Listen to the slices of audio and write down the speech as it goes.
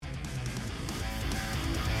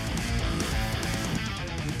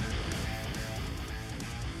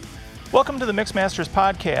Welcome to the Mixmasters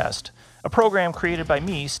Podcast, a program created by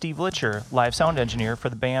me, Steve Litcher, live sound engineer for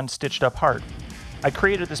the band Stitched Up Heart. I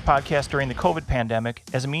created this podcast during the COVID pandemic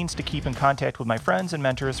as a means to keep in contact with my friends and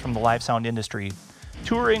mentors from the live sound industry.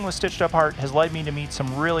 Touring with Stitched Up Heart has led me to meet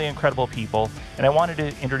some really incredible people, and I wanted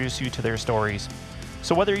to introduce you to their stories.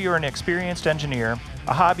 So whether you're an experienced engineer,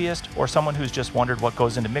 a hobbyist, or someone who's just wondered what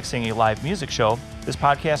goes into mixing a live music show, this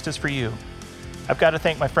podcast is for you. I've got to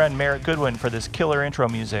thank my friend Merritt Goodwin for this killer intro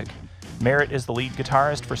music. Merritt is the lead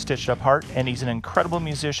guitarist for Stitched Up Heart, and he's an incredible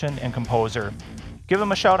musician and composer. Give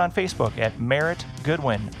him a shout on Facebook at Merritt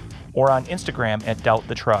Goodwin or on Instagram at Doubt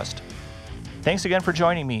the Trust. Thanks again for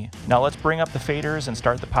joining me. Now let's bring up the faders and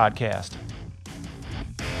start the podcast.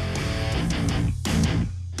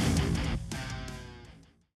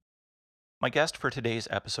 My guest for today's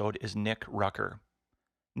episode is Nick Rucker.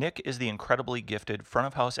 Nick is the incredibly gifted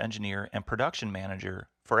front-of-house engineer and production manager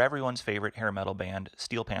for everyone's favorite hair metal band,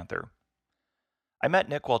 Steel Panther. I met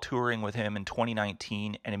Nick while touring with him in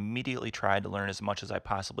 2019 and immediately tried to learn as much as I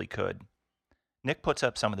possibly could. Nick puts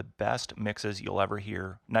up some of the best mixes you'll ever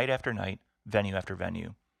hear, night after night, venue after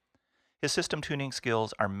venue. His system tuning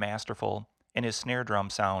skills are masterful, and his snare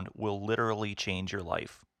drum sound will literally change your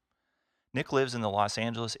life. Nick lives in the Los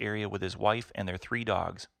Angeles area with his wife and their 3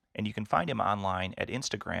 dogs, and you can find him online at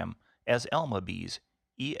Instagram as Elmabeez,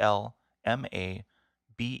 E-L-M-A-B-E-E-Z.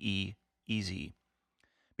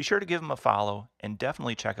 Be sure to give him a follow and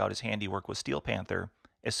definitely check out his handiwork with Steel Panther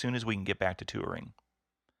as soon as we can get back to touring.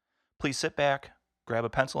 Please sit back, grab a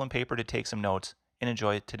pencil and paper to take some notes, and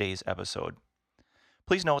enjoy today's episode.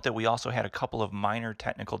 Please note that we also had a couple of minor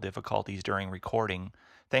technical difficulties during recording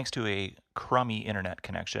thanks to a crummy internet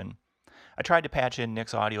connection. I tried to patch in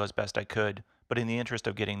Nick's audio as best I could, but in the interest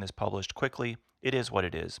of getting this published quickly, it is what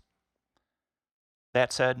it is.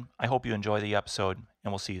 That said, I hope you enjoy the episode,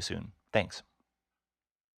 and we'll see you soon. Thanks.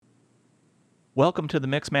 Welcome to the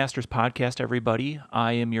Mixmasters Podcast, everybody.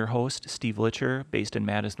 I am your host, Steve Litcher, based in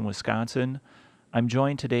Madison, Wisconsin. I'm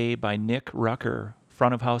joined today by Nick Rucker,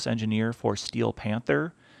 front-of-house engineer for Steel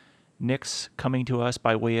Panther. Nick's coming to us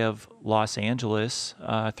by way of Los Angeles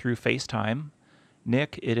through FaceTime.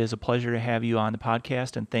 Nick, it is a pleasure to have you on the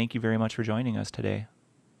podcast, and thank you very much for joining us today.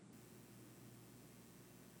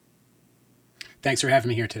 Thanks for having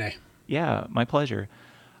me here today. Yeah, my pleasure.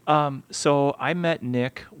 So I met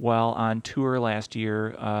Nick while on tour last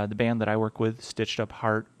year. The band that I work with, Stitched Up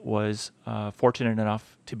Heart, was fortunate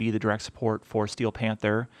enough to be the direct support for Steel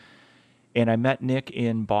Panther. And I met Nick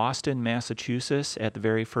in Boston, Massachusetts at the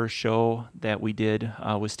very first show that we did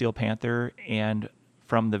with Steel Panther. And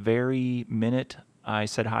from the very minute I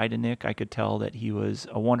said hi to Nick, I could tell that he was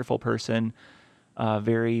a wonderful person,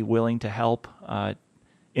 very willing to help,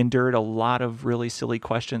 endured a lot of really silly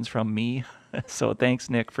questions from me. So thanks,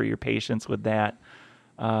 Nick, for your patience with that.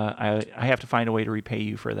 I have to find a way to repay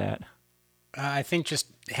you for that. I think just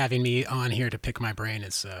having me on here to pick my brain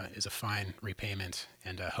is a fine repayment,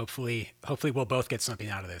 and hopefully we'll both get something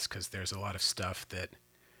out of this, because there's a lot of stuff that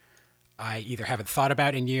I either haven't thought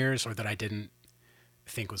about in years or that I didn't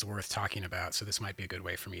think was worth talking about. So this might be a good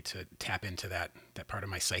way for me to tap into that part of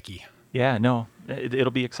my psyche. Yeah, no,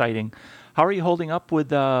 it'll be exciting. How are you holding up with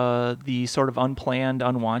the sort of unplanned,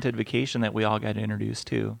 unwanted vacation that we all got introduced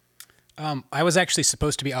to? I was actually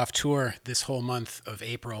supposed to be off tour this whole month of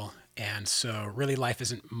April, and so really life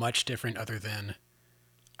isn't much different other than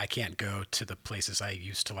I can't go to the places I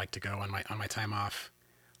used to like to go on my time off.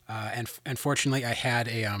 And fortunately, I had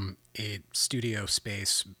a studio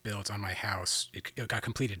space built on my house. It got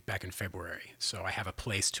completed back in February, so I have a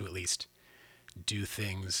place to at least do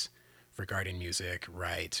things regarding music,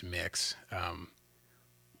 write, mix.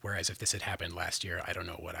 Whereas if this had happened last year, I don't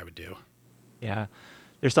know what I would do. Yeah,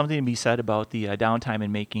 there's something to be said about the downtime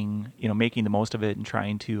and making the most of it and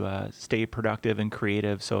trying to stay productive and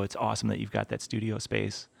creative. So it's awesome that you've got that studio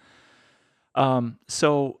space.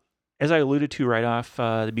 So as I alluded to right off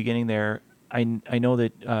the beginning there, I know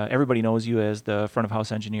that everybody knows you as the front of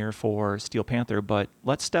house engineer for Steel Panther, but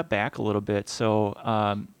let's step back a little bit.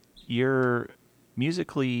 So you're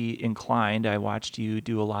musically inclined. I watched you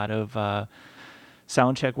do a lot of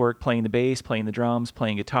sound check work, playing the bass, playing the drums,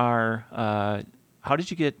 playing guitar. How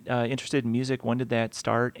did you get interested in music? When did that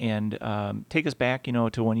start? And take us back,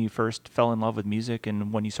 to when you first fell in love with music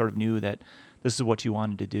and when you sort of knew that this is what you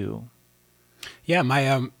wanted to do. Yeah,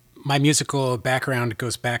 my musical background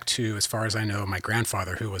goes back to, as far as I know, my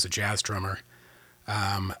grandfather, who was a jazz drummer.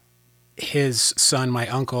 His son, my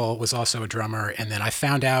uncle, was also a drummer, and then I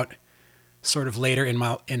found out sort of later in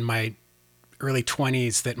my early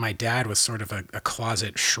 20s that my dad was sort of a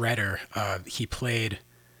closet shredder. He played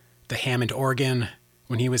the Hammond organ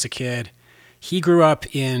when he was a kid. He grew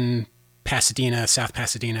up in Pasadena, South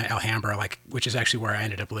Pasadena, Alhambra, which is actually where I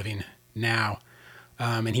ended up living now.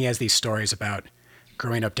 And he has these stories about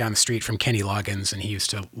growing up down the street from Kenny Loggins, and he used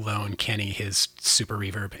to loan Kenny his Super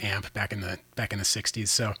Reverb amp back in the 60s.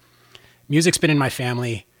 So music's been in my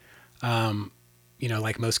family.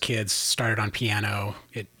 Like most kids, started on piano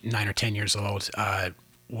at 9 or 10 years old,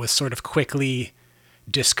 was sort of quickly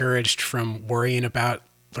discouraged from worrying about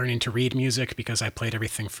learning to read music because I played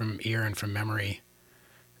everything from ear and from memory.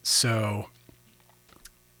 So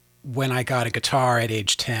when I got a guitar at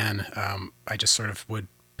age 10, I just sort of would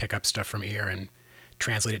pick up stuff from ear and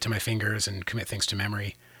translate it to my fingers and commit things to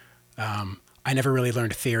memory. I never really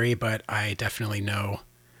learned theory, but I definitely know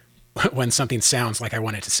when something sounds like I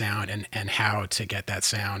want it to sound and how to get that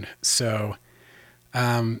sound. So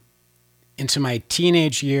into my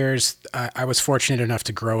teenage years, I was fortunate enough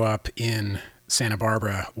to grow up in Santa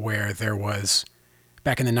Barbara, where there was,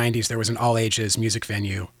 back in the 90s, there was an all-ages music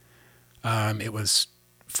venue. It was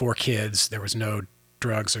for kids. There was no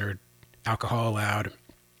drugs or alcohol allowed,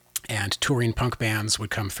 and touring punk bands would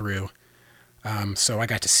come through. So I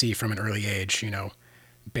got to see from an early age,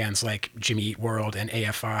 bands like Jimmy Eat World and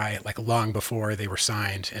AFI, like long before they were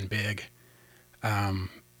signed and big.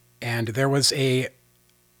 And there was a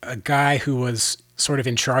guy who was sort of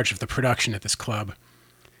in charge of the production at this club,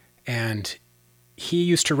 and he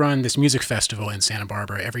used to run this music festival in Santa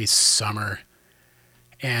Barbara every summer.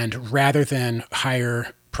 And rather than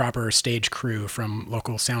hire proper stage crew from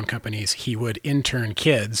local sound companies, he would intern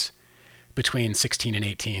kids between 16 and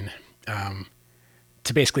 18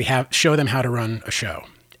 to basically show them how to run a show.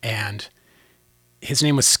 And his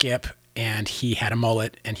name was Skip, and he had a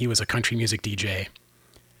mullet, and he was a country music DJ.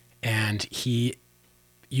 And he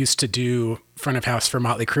used to do front of house for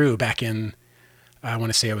Motley Crue back in, I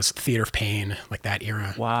want to say it was Theater of Pain, like that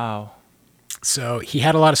era. Wow. So he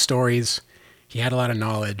had a lot of stories. He had a lot of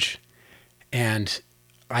knowledge. And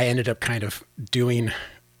I ended up kind of doing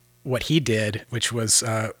what he did, which was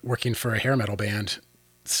working for a hair metal band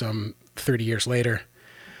some 30 years later.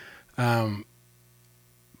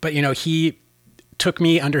 But, he took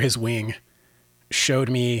me under his wing, showed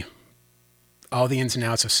me all the ins and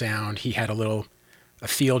outs of sound. He had a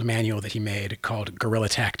field manual that he made called Guerrilla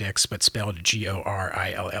Tactics, but spelled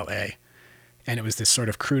Gorilla. And it was this sort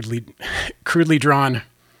of crudely drawn,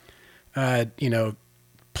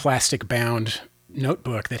 plastic bound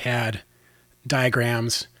notebook that had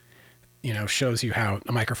diagrams, shows you how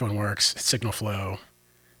a microphone works, signal flow,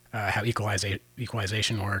 how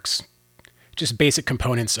equalization works, just basic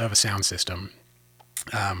components of a sound system.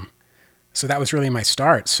 So that was really my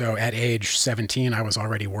start. So at age 17, I was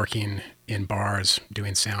already working in bars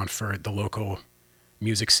doing sound for the local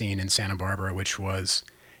music scene in Santa Barbara, which was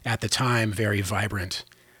at the time very vibrant.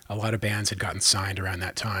 A lot of bands had gotten signed around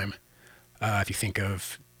that time. If you think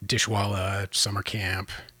of Dishwalla, Summer Camp,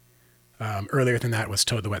 earlier than that was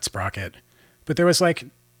Toad the Wet Sprocket. But there was like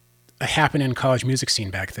a happening college music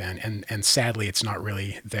scene back then, and sadly it's not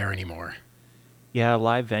really there anymore. Yeah,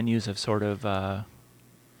 live venues have sort of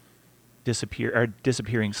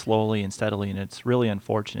disappearing slowly and steadily, and it's really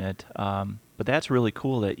unfortunate. But that's really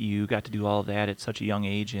cool that you got to do all of that at such a young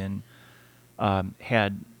age, and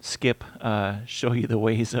had Skip show you the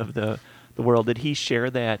ways of the world. Did he share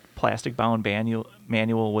that plastic-bound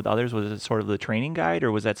manual with others? Was it sort of the training guide,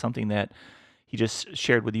 or was that something that he just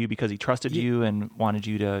shared with you because he trusted you and wanted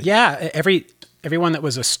you to... Yeah, everyone that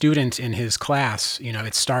was a student in his class,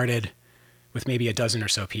 it started with maybe a dozen or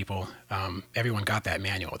so people. Everyone got that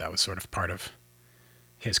manual. That was sort of part of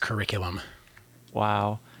his curriculum.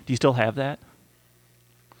 Wow. Do you still have that?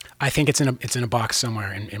 I think it's in a box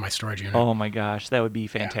somewhere in my storage unit. Oh my gosh, that would be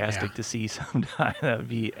fantastic to see sometime. That would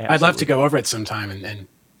be absolutely... I'd love to go over it sometime and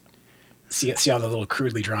see all the little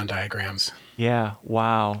crudely drawn diagrams. Yeah,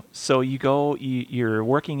 wow. So you're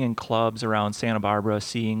working in clubs around Santa Barbara,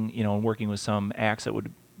 seeing, and working with some acts that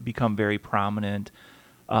would become very prominent.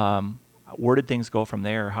 Where did things go from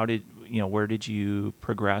there? Where did you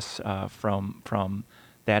progress from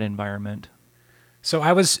that environment? So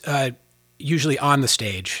I was usually on the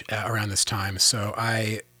stage around this time. So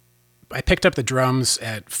I picked up the drums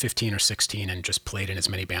at 15 or 16 and just played in as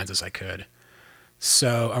many bands as I could.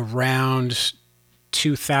 So around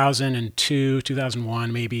 2002,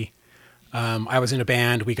 2001 maybe, I was in a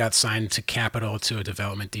band. We got signed to Capitol to a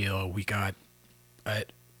development deal. We got...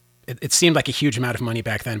 It seemed like a huge amount of money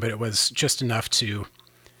back then, but it was just enough to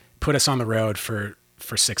put us on the road for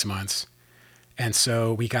 6 months. And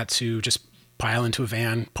so we got to just pile into a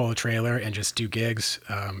van, pull a trailer, and just do gigs.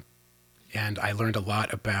 And I learned a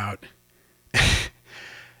lot about,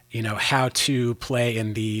 how to play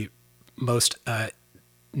in the most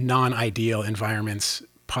non-ideal environments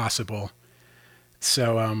possible.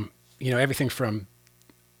 So, everything from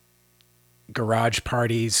garage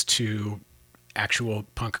parties to actual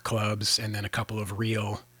punk clubs, and then a couple of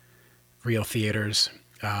real theaters.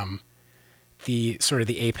 The sort of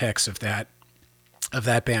the apex of that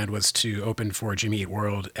band was to open for Jimmy Eat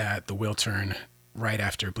World at the Wiltern right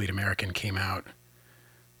after Bleed American came out.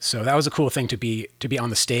 So that was a cool thing to be on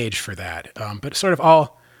the stage for that. But sort of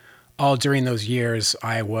all during those years,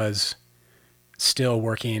 I was still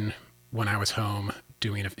working when I was home,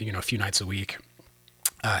 doing a few nights a week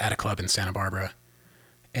at a club in Santa Barbara.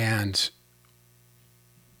 And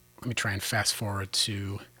let me try and fast forward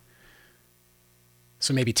to,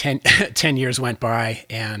 so maybe 10 years went by,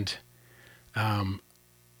 and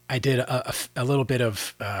I did a little bit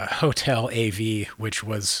of hotel AV, which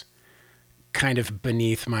was kind of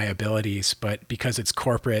beneath my abilities, but because it's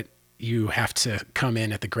corporate, you have to come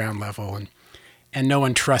in at the ground level, and no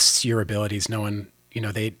one trusts your abilities. No one,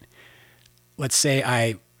 let's say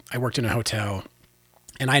I worked in a hotel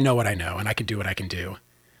and I know what I know and I can do what I can do.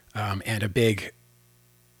 And a big,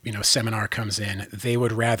 seminar comes in, they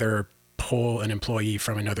would rather pull an employee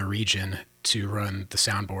from another region to run the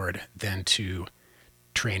soundboard than to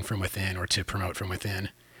train from within or to promote from within.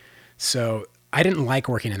 So I didn't like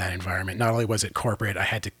working in that environment. Not only was it corporate, I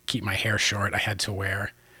had to keep my hair short. I had to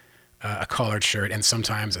wear a collared shirt and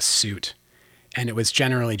sometimes a suit. And it was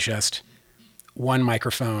generally just one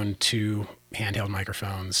microphone, two handheld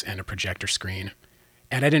microphones, and a projector screen.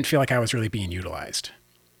 And I didn't feel like I was really being utilized.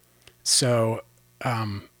 So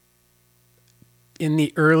in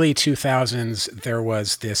the early 2000s, there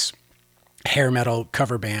was this hair metal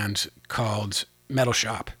cover band called Metal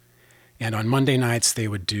Shop. And on Monday nights, they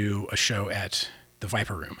would do a show at the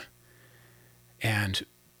Viper Room. And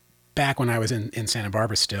back when I was in Santa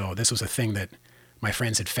Barbara still, this was a thing that my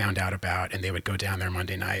friends had found out about, and they would go down there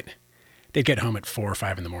Monday night. They'd get home at 4 or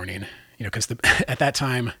 5 in the morning, because at that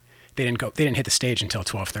time they didn't hit the stage until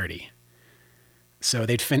 12:30. So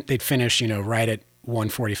they'd finish, right at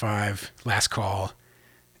 1:45, last call,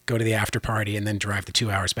 go to the after party, and then drive the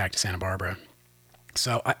 2 hours back to Santa Barbara.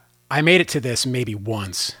 So I made it to this maybe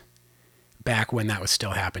once back when that was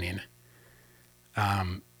still happening.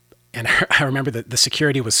 And I remember that the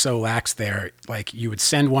security was so lax there. Like, you would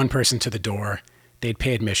send one person to the door, they'd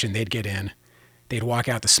pay admission, they'd get in, they'd walk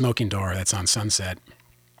out the smoking door that's on Sunset,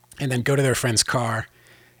 and then go to their friend's car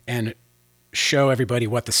and show everybody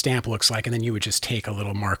what the stamp looks like. And then you would just take a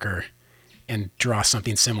little marker and draw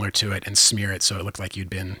something similar to it and smear it so it looked like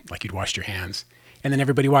you'd washed your hands. And then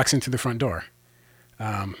everybody walks in through the front door.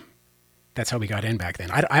 That's how we got in back then.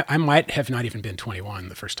 I might have not even been 21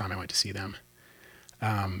 the first time I went to see them.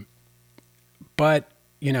 But,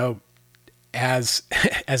 as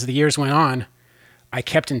the years went on, I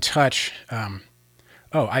kept in touch.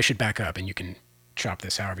 I should back up, and you can chop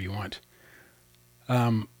this however you want.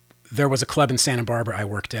 There was a club in Santa Barbara I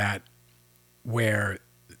worked at where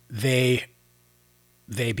they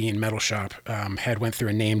being Metal Shop, had went through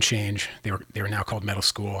a name change. They were now called Metal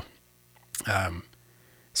School.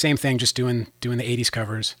 Same thing, just doing the 80s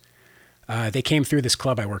covers. They came through this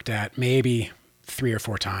club I worked at maybe 3 or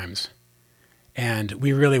 4 times. And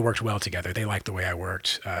we really worked well together. They liked the way I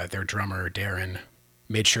worked. Their drummer, Darren,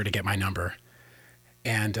 made sure to get my number.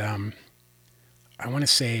 And I want to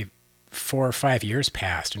say 4 or 5 years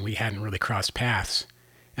passed and we hadn't really crossed paths.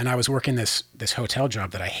 And I was working this hotel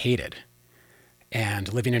job that I hated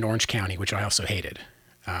and living in Orange County, which I also hated.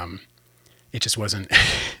 It just wasn't,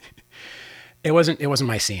 it wasn't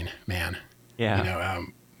my scene, man. Yeah.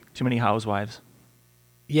 Too many housewives.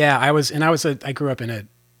 Yeah, I grew up in a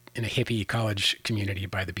hippie college community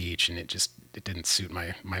by the beach, and it didn't suit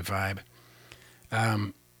my vibe.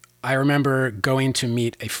 I remember going to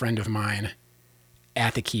meet a friend of mine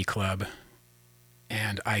at the Key Club,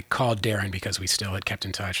 and I called Darren because we still had kept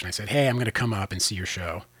in touch, and I said, "Hey, I'm going to come up and see your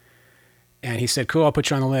show." And he said, "Cool, I'll put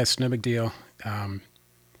you on the list, no big deal." And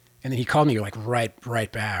then he called me like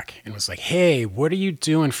right back and was like, "Hey, what are you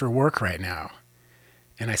doing for work right now?"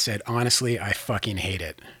 And I said, "Honestly, I fucking hate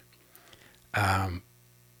it." And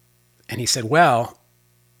he said, "Well,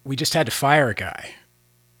 we just had to fire a guy.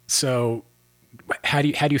 So how do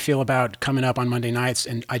you feel about coming up on Monday nights?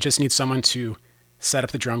 And I just need someone to set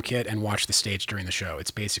up the drum kit and watch the stage during the show.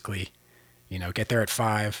 It's basically, get there at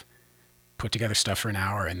 5, put together stuff for an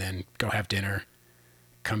hour, and then go have dinner,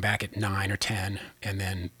 come back at 9 or 10, and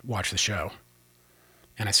then watch the show."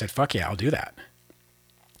 And I said, "Fuck yeah, I'll do that."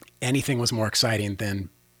 Anything was more exciting than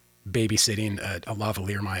babysitting a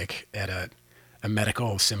lavalier mic at a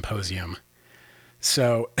medical symposium.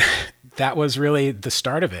 So that was really the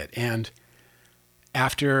start of it. And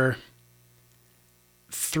after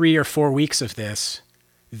 3 or 4 weeks of this,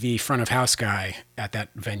 the front of house guy at that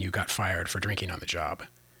venue got fired for drinking on the job.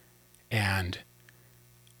 And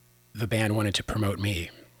the band wanted to promote me.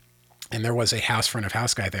 And there was a front of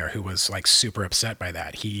house guy there who was like super upset by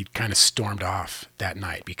that. He kind of stormed off that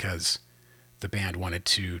night because the band wanted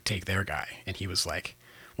to take their guy. And he was like,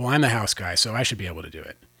 well, I'm the house guy, so I should be able to do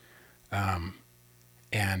it.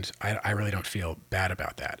 And I really don't feel bad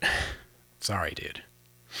about that. Sorry, dude.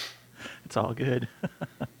 It's all good.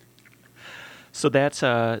 So that's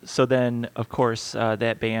so then of course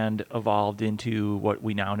that band evolved into what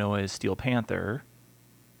we now know as Steel Panther,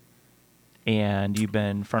 and you've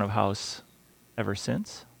been front of house ever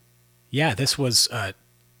since. Yeah, this was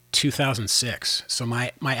 2006. So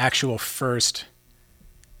my actual first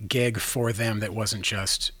gig for them that wasn't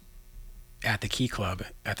just at the Key Club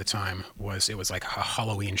at the time was like a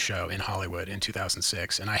Halloween show in Hollywood in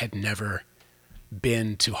 2006, and I had never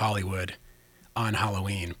been to Hollywood on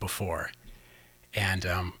Halloween before. And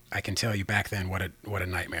I can tell you back then what a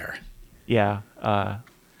nightmare. Yeah,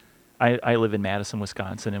 I live in Madison,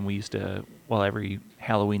 Wisconsin, and we used to, well, every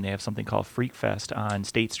Halloween they have something called Freak Fest on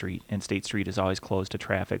State Street, and State Street is always closed to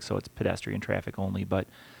traffic, so it's pedestrian traffic only. But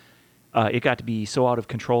it got to be so out of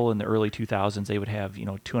control in the early 2000s. They would have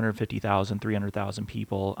 250,000, 300,000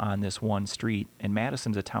 people on this one street, and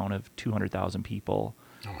Madison's a town of 200,000 people.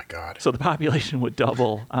 Oh my God. So the population would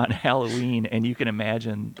double on Halloween, and you can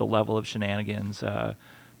imagine the level of shenanigans that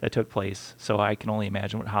took place. So I can only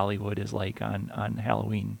imagine what Hollywood is like on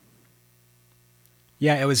Halloween.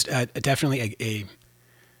 Yeah, it was definitely a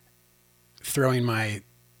throwing my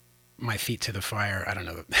feet to the fire. I don't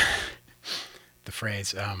know the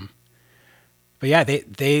phrase. But yeah,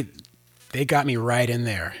 they got me right in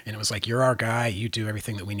there, and it was like, you're our guy. You do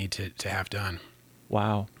everything that we need to have done.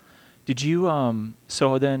 Wow. Did you,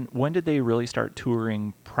 so then when did they really start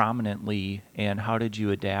touring prominently, and how did you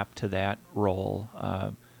adapt to that role?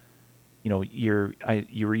 You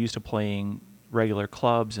were used to playing regular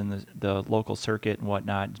clubs and the local circuit and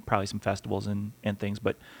whatnot, probably some festivals and things,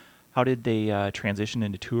 but how did they transition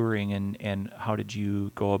into touring, and how did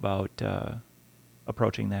you go about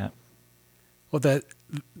approaching that? Well,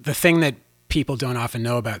 the thing that people don't often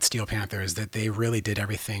know about Steel Panther is that they really did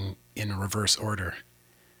everything in reverse order.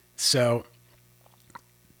 So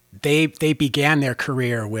they began their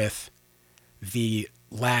career with the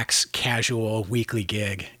lax, casual weekly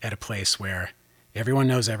gig at a place where everyone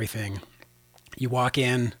knows everything. You walk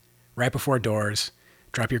in right before doors,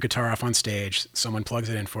 drop your guitar off on stage, someone plugs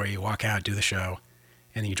it in for you, walk out, do the show,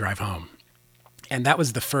 and then you drive home. And that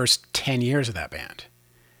was the first 10 years of that band.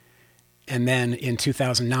 And then in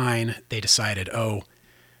 2009, they decided,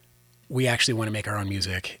 we actually want to make our own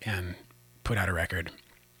music and put out a record.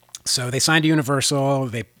 So they signed to Universal,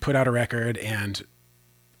 they put out a record, and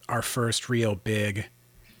our first real big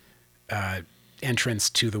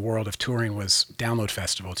entrance to the world of touring was Download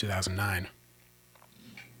Festival 2009.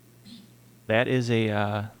 That is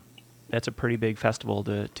that's a pretty big festival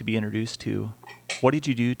to be introduced to. What did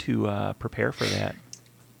you do to prepare for that?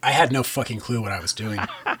 I had no fucking clue what I was doing.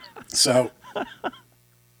 So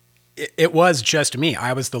it was just me.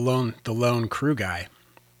 I was the lone crew guy,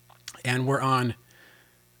 and we're on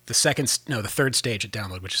the third stage at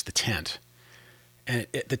Download, which is the tent. And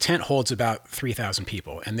the tent holds about 3,000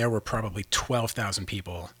 people, and there were probably 12,000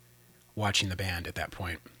 people watching the band at that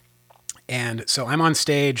point. And so I'm on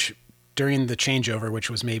stage during the changeover, which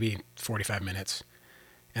was maybe 45 minutes,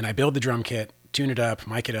 and I build the drum kit, tune it up,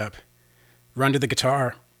 mic it up, run to the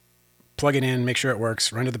guitar, plug it in, make sure it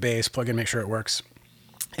works, run to the bass, plug in, make sure it works.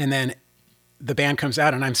 And then the band comes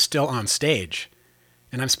out, and I'm still on stage,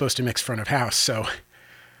 and I'm supposed to mix front of house. So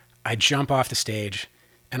I jump off the stage,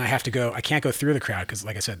 and I can't go through the crowd because,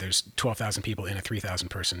 like I said, there's 12,000 people in a 3,000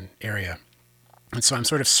 person area. And so I'm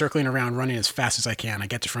sort of circling around, running as fast as I can. I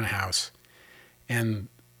get to front of house, and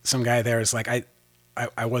some guy there is like,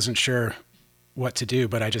 I wasn't sure what to do,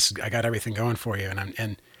 but I got everything going for you.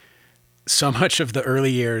 And so much of the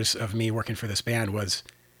early years of me working for this band was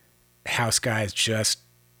house guys just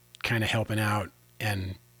kind of helping out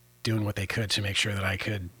and doing what they could to make sure that I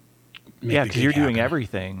could make because you're doing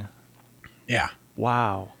everything. Yeah.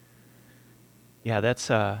 Wow. Yeah,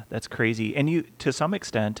 that's crazy. And you, to some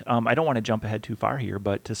extent, I don't want to jump ahead too far here,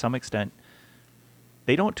 but to some extent,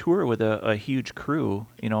 they don't tour with a huge crew.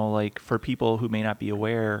 Like for people who may not be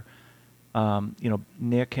aware,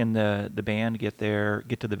 Nick and the band get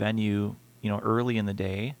to the venue, early in the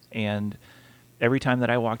day, and every time that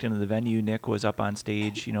I walked into the venue, Nick was up on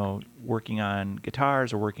stage, working on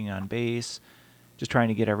guitars or working on bass, just trying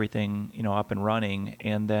to get everything, up and running.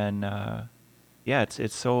 And then,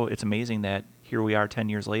 it's amazing that here we are 10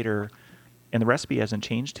 years later, and the recipe hasn't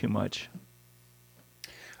changed too much.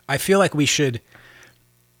 I feel like we should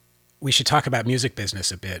talk about music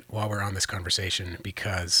business a bit while we're on this conversation,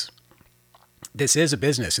 because this is a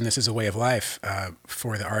business and this is a way of life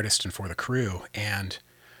for the artist and for the crew. And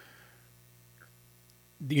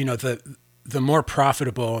you know, the more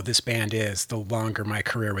profitable this band is, the longer my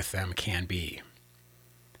career with them can be.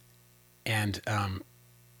 And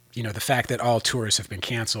you know, the fact that all tours have been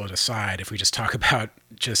canceled aside, if we just talk about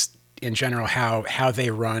just in general how they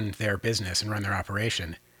run their business and run their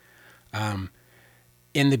operation.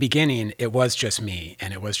 In the beginning, it was just me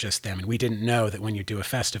and it was just them. And we didn't know that when you do a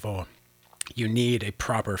festival, you need a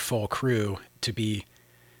proper full crew to be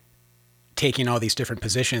taking all these different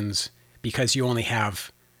positions, because you only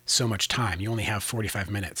have so much time. You only have 45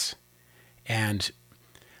 minutes. And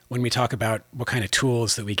when we talk about what kind of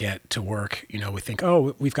tools that we get to work, you know, we think,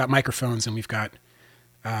 oh, we've got microphones and we've got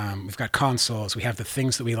consoles. We have the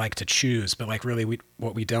things that we like to choose, but like really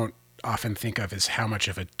what we don't often think of is how much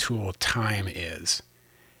of a tool time is.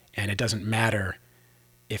 And it doesn't matter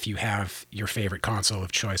if you have your favorite console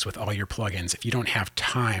of choice with all your plugins. If you don't have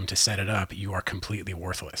time to set it up, you are completely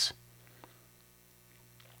worthless.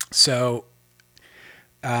 So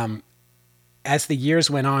as the years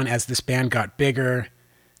went on, as this band got bigger,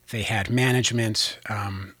 they had management.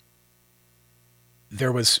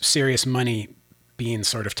 There was serious money being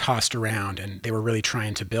sort of tossed around, and they were really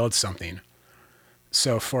trying to build something.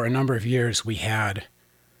 So for a number of years, we had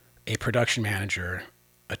a production manager,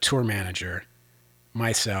 a tour manager,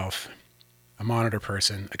 myself, a monitor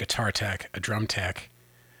person, a guitar tech, a drum tech,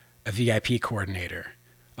 a VIP coordinator,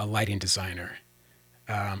 a lighting designer,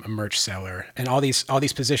 a merch seller, and all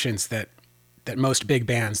these positions that most big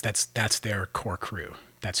bands, that's their core crew.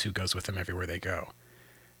 That's who goes with them everywhere they go.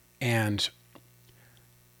 And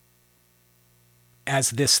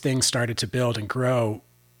as this thing started to build and grow,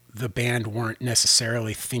 the band weren't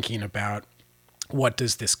necessarily thinking about what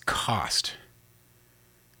does this cost.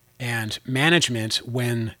 And management,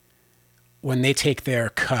 when they take their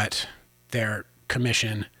cut, their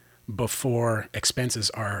commission before expenses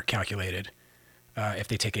are calculated, if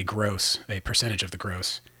they take a percentage of the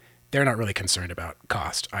gross, they're not really concerned about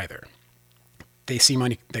cost either. They see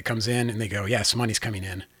money that comes in and they go, yes, money's coming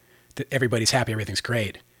in. Everybody's happy, everything's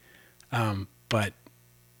great. But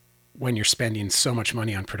when you're spending so much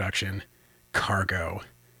money on production, cargo,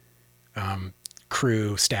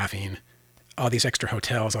 crew, staffing, all these extra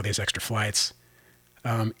hotels, all these extra flights,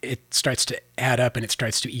 it starts to add up and it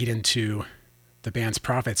starts to eat into the band's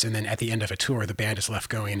profits. And then at the end of a tour, the band is left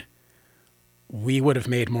going, we would have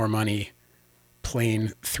made more money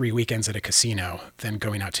playing 3 weekends at a casino than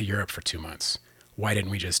going out to Europe for 2 months. Why didn't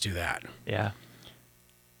we just do that? Yeah.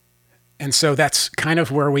 And so that's kind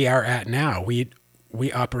of where we are at now. We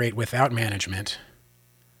operate without management,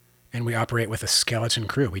 and we operate with a skeleton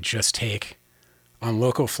crew. We just take on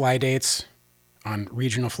local fly dates, on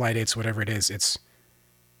regional fly dates, whatever it is, it's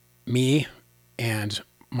me and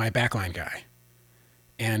my backline guy.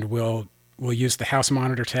 And we'll use the house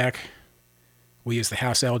monitor tech, we'll use the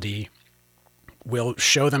house LD, we'll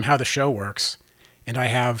show them how the show works, and I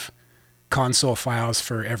have console files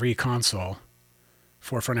for every console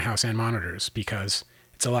for front of house and monitors, because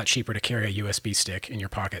it's a lot cheaper to carry a USB stick in your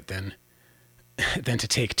pocket than to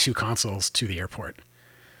take 2 consoles to the airport.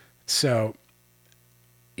 So,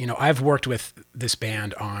 you know, I've worked with this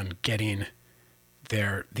band on getting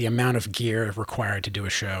the amount of gear required to do a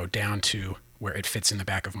show down to where it fits in the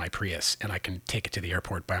back of my Prius and I can take it to the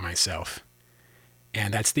airport by myself.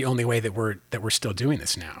 And that's the only way that we're still doing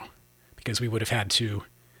this now, because we would have had to,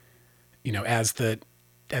 you know, as the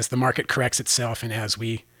market corrects itself and as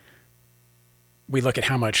we look at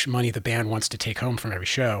how much money the band wants to take home from every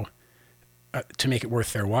show, to make it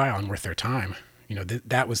worth their while and worth their time. You know,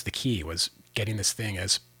 that was the key, was getting this thing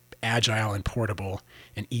as agile and portable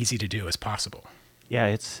and easy to do as possible. Yeah,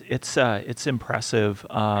 it's impressive.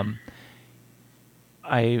 I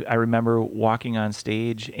remember walking on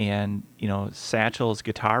stage and, you know, Satchel's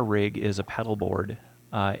guitar rig is a pedal board,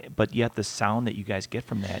 but yet the sound that you guys get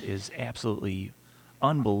from that is absolutely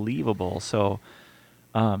unbelievable. So,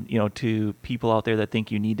 you know, to people out there that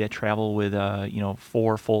think you need to travel with,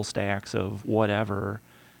 4 full stacks of whatever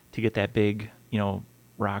to get that big, you know,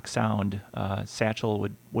 rock sound, Satchel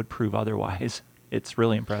would prove otherwise. It's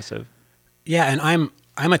really impressive. Yeah, and I'm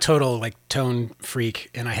a total like tone freak,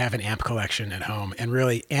 and I have an amp collection at home. And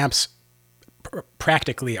really, amps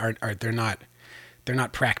practically are they're not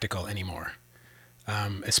practical anymore,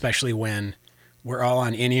 especially when we're all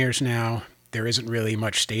on in-ears now. There isn't really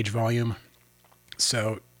much stage volume,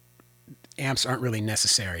 so amps aren't really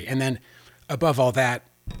necessary. And then above all that,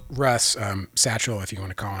 Russ, Satchel, if you want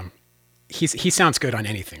to call him, he sounds good on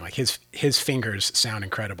anything. Like his fingers sound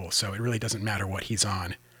incredible, so it really doesn't matter what he's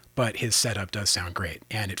on. But his setup does sound great,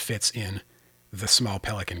 and it fits in the small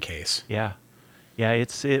Pelican case. Yeah. Yeah,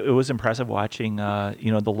 it was impressive watching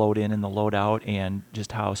the load in and the load out, and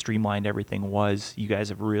just how streamlined everything was. You guys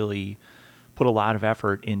have really put a lot of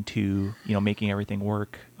effort into making everything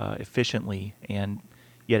work efficiently, and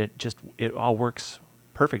yet it all works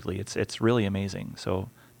perfectly. It's really amazing. So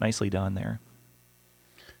nicely done there.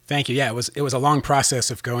 Thank you. Yeah, it was a long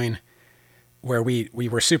process of going where we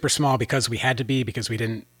were super small because we had to be, because we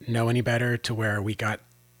didn't know any better, to where we got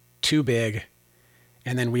too big,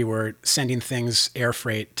 and then we were sending things air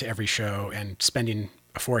freight to every show and spending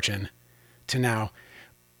a fortune, to now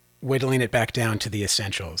whittling it back down to the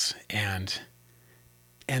essentials. And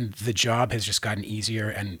the job has just gotten easier,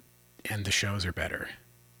 and the shows are better,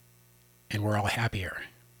 and we're all happier.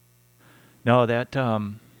 No, that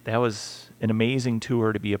was an amazing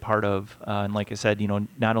tour to be a part of. And like I said,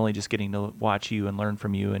 not only just getting to watch you and learn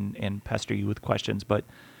from you and pester you with questions, but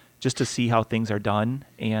just to see how things are done.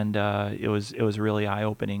 And it was really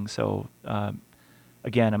eye-opening. So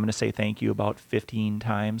again, I'm going to say thank you about 15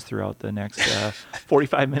 times throughout the next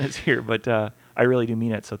 45 minutes here, but I really do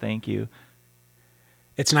mean it. So thank you.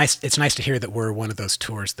 It's nice to hear that we're one of those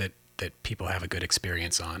tours that people have a good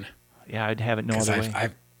experience on. Yeah, I'd have it no other way.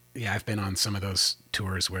 I've been on some of those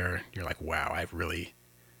tours where you're like, wow,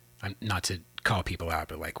 I'm not to call people out,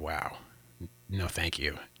 but like, wow, no, thank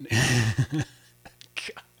you.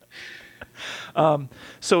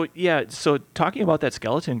 So talking about that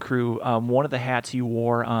Skeleton Crew, one of the hats you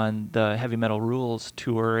wore on the Heavy Metal Rules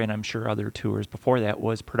tour, and I'm sure other tours before that,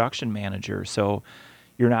 was production manager. So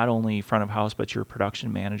you're not only front of house, but you're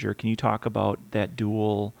production manager. Can you talk about that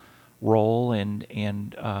dual role and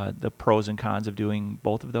the pros and cons of doing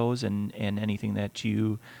both of those, and anything that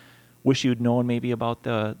you wish you'd known maybe about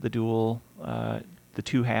the dual, the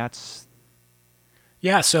two hats?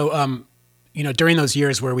 Yeah. So, during those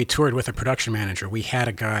years where we toured with a production manager, we had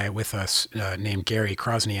a guy with us named Gary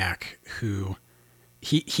Krosniak, who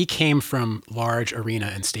he came from large arena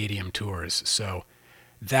and stadium tours. So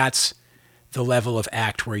that's the level of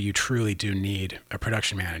act where you truly do need a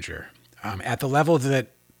production manager. At the level that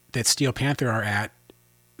Steel Panther are at,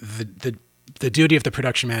 the duty of the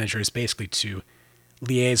production manager is basically to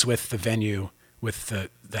liaise with the venue, with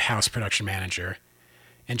the house production manager,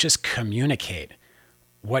 and just communicate.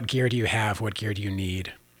 What gear do you have? What gear do you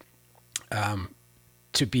need?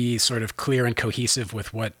 To be sort of clear and cohesive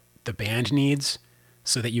with what the band needs,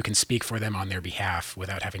 so that you can speak for them on their behalf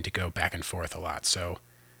without having to go back and forth a lot. So,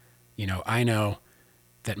 I know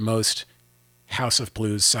that most House of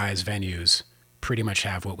Blues size venues pretty much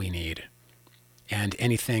have what we need. And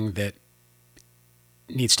anything that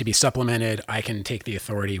needs to be supplemented, I can take the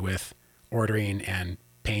authority with ordering and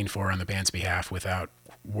paying for on the band's behalf without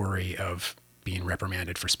worry of being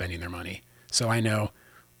reprimanded for spending their money. So I know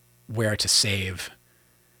where to save.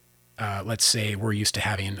 Let's say we're used to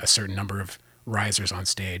having a certain number of risers on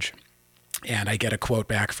stage, and I get a quote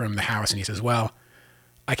back from the house, and he says, well,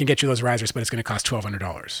 I can get you those risers, but it's going to cost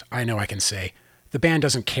 $1,200. I know I can say, the band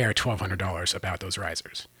doesn't care $1,200 about those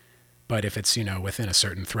risers. But if it's, within a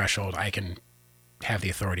certain threshold, I can have the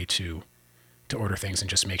authority to order things and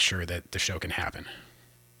just make sure that the show can happen.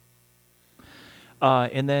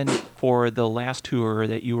 And then for the last tour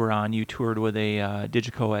that you were on, you toured with a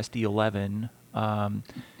Digico SD11.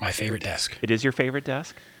 My favorite desk. It is your favorite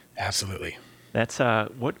desk? Absolutely. That's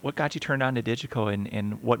what got you turned on to Digico,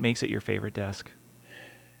 and what makes it your favorite desk?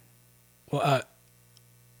 Well,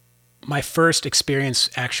 my first experience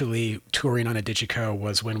actually touring on a Digico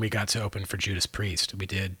was when we got to open for Judas Priest. We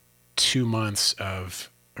did 2 months of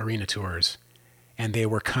arena tours, and they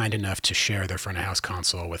were kind enough to share their front of house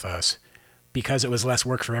console with us because it was less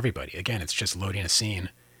work for everybody. Again, it's just loading a scene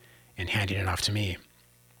and handing it off to me.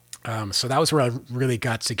 So that was where I really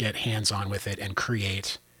got to get hands-on with it and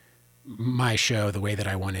create my show the way that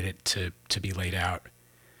I wanted it to be laid out,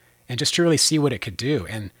 and just to really see what it could do.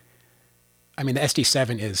 And I mean, the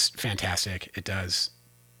SD7 is fantastic. It does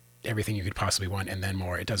everything you could possibly want and then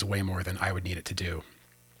more. It does way more than I would need it to do.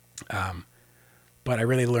 But I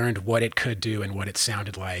really learned what it could do and what it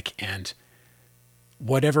sounded like. And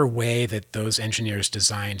whatever way that those engineers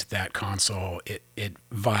designed that console, it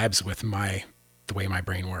vibes with the way my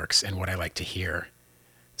brain works and what I like to hear.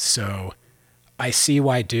 So I see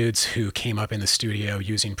why dudes who came up in the studio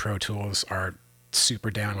using Pro Tools are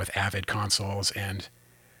super down with Avid consoles, and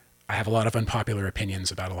I have a lot of unpopular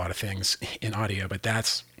opinions about a lot of things in audio, but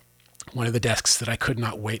that's one of the desks that I could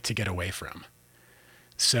not wait to get away from.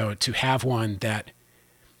 So to have one that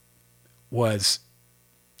was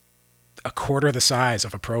a quarter the size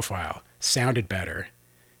of a profile, sounded better,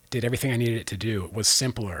 did everything I needed it to do, was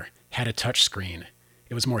simpler, had a touch screen.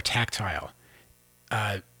 It was more tactile.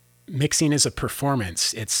 Mixing is a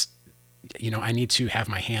performance. It's, I need to have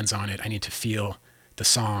my hands on it. I need to feel the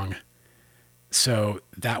song. So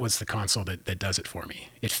that was the console that does it for me.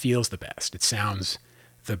 It feels the best. It sounds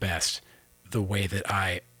the best the way that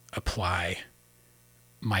I apply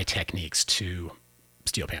my techniques to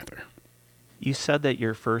Steel Panther. You said that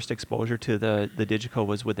your first exposure to the Digico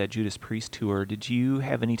was with that Judas Priest tour. Did you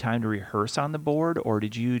have any time to rehearse on the board, or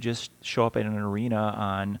did you just show up at an arena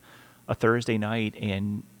on a Thursday night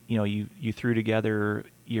and you threw together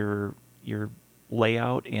your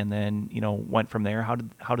layout and then went from there? How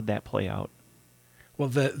did that play out? Well,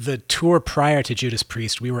 the tour prior to Judas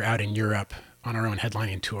Priest, we were out in Europe on our own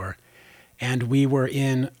headlining tour, and we were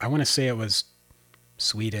in, I want to say it was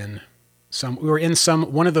Sweden. We were in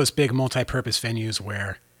one of those big multi-purpose venues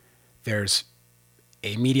where there's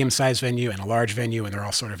a medium-sized venue and a large venue, and they're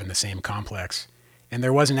all sort of in the same complex. And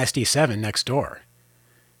there was an SD7 next door.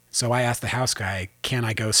 So I asked the house guy, can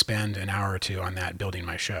I go spend an hour or two on that building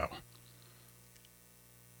my show?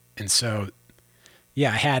 And so,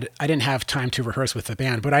 yeah, I didn't have time to rehearse with the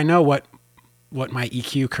band, but I know what my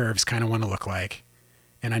EQ curves kind of want to look like,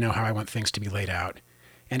 and I know how I want things to be laid out.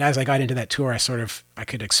 And as I got into that tour, I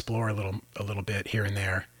could explore a little bit here and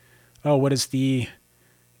there. Oh, what does the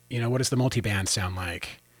multiband sound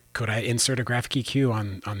like? Could I insert a graphic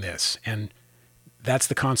EQ on this? And that's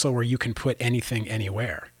the console where you can put anything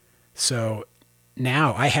anywhere. So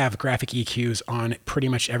now I have graphic EQs on pretty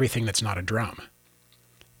much everything that's not a drum.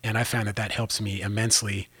 And I found that helps me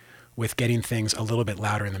immensely with getting things a little bit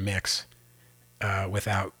louder in the mix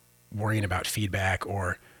without worrying about feedback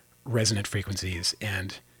or resonant frequencies.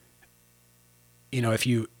 And if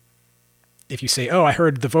you say, oh, I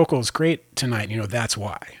heard the vocals great tonight, that's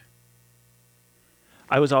why.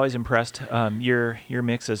 I was always impressed. Your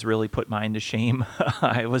mix has really put mine to shame.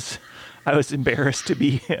 I was embarrassed to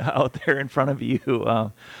be out there in front of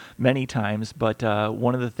you many times, but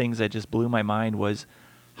one of the things that just blew my mind was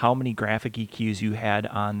how many graphic EQs you had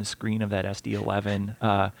on the screen of that SD11.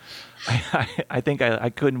 I think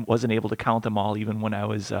I wasn't able to count them all even when I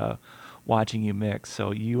was watching you mix.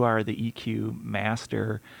 So you are the EQ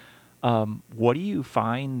master. What do you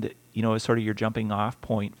find, as sort of your jumping off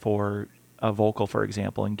point for a vocal, for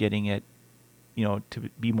example, and getting it, to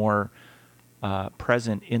be more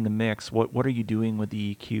present in the mix? What are you doing with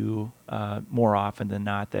the EQ more often than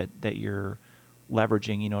not that you're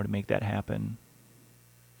leveraging, to make that happen?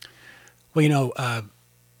 Well,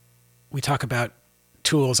 we talk about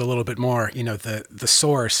tools a little bit more. The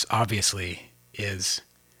source obviously is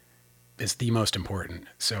the most important.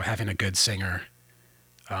 So having a good singer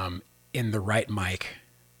in the right mic,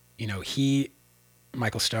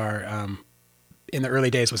 Michael Starr, in the early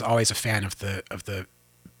days was always a fan of the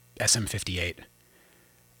SM58,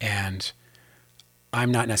 and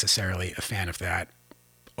I'm not necessarily a fan of that,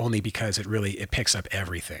 only because it picks up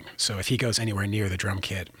everything. So if he goes anywhere near the drum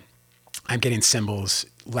kit, I'm getting cymbals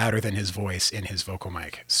louder than his voice in his vocal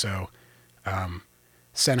mic. So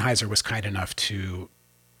Sennheiser was kind enough to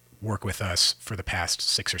work with us for the past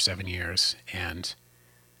 6 or 7 years, and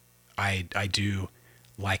I do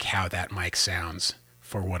like how that mic sounds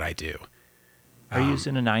for what I do. Are you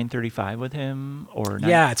using a 935 with him, or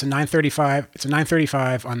yeah, it's a 935. It's a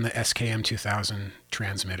 935 on the SKM 2000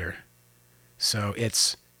 transmitter. So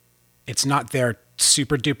it's not their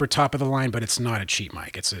super duper top of the line, but it's not a cheap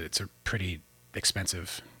mic. It's a pretty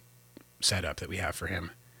expensive setup that we have for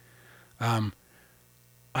him.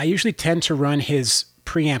 I usually tend to run his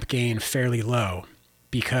preamp gain fairly low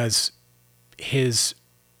because his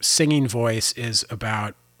singing voice is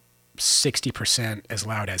about 60% as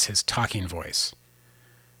loud as his talking voice.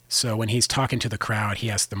 So when he's talking to the crowd, he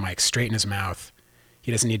has the mic straight in his mouth.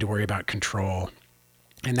 He doesn't need to worry about control.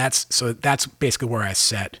 And that's basically where I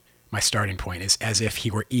set my starting point, is as if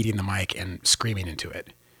he were eating the mic and screaming into it.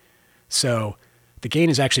 So the gain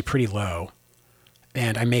is actually pretty low,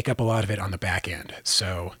 and I make up a lot of it on the back end.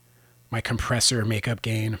 So my compressor makeup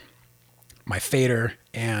gain, my fader,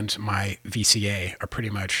 and my VCA are pretty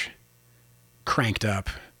much cranked up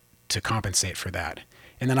to compensate for that.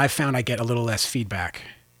 And then I found I get a little less feedback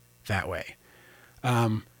that way.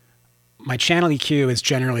 My channel EQ is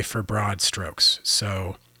generally for broad strokes.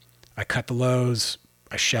 So I cut the lows,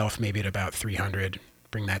 I shelf maybe at about 300,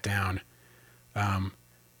 bring that down.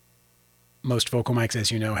 Most vocal mics,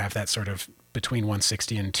 as you know, have that sort of between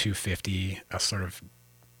 160 and 250. I'll sort of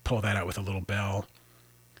pull that out with a little bell.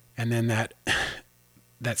 And then that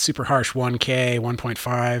super harsh 1K,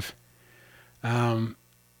 1.5.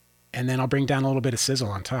 And then I'll bring down a little bit of sizzle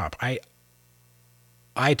on top.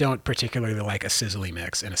 I don't particularly like a sizzly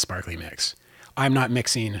mix and a sparkly mix. I'm not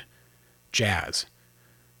mixing jazz.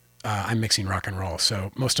 I'm mixing rock and roll.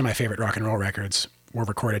 So most of my favorite rock and roll records were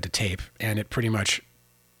recorded to tape, and it pretty much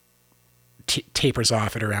tapers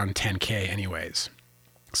off at around 10K anyways.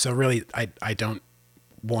 So really, I don't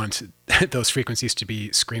want those frequencies to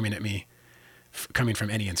be screaming at me coming from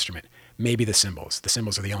any instrument. Maybe the cymbals. The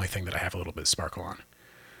cymbals are the only thing that I have a little bit of sparkle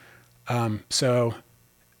on. So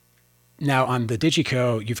now on the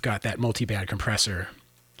Digico, you've got that multi-band compressor,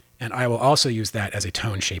 and I will also use that as a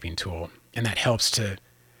tone shaping tool, and that helps to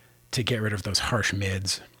get rid of those harsh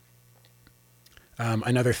mids.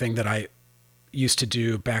 Another thing that I used to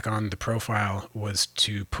do back on the profile was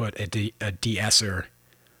to put a de-esser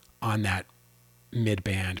on that mid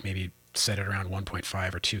band, maybe set it around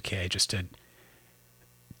 1.5 or 2K, just to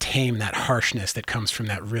tame that harshness that comes from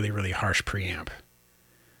that really, really harsh preamp.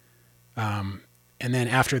 And then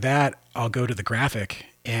after that, I'll go to the graphic,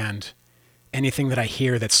 and anything that I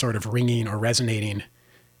hear that's sort of ringing or resonating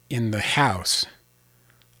in the house,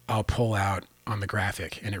 I'll pull out on the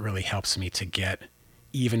graphic, and it really helps me to get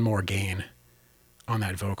even more gain on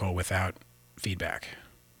that vocal without feedback.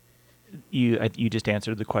 You just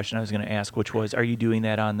answered the question I was going to ask, which was, are you doing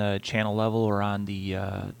that on the channel level or on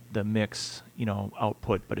the mix,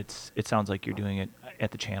 output? But it sounds like you're doing it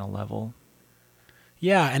at the channel level.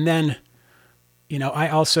 Yeah, and then, I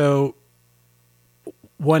also,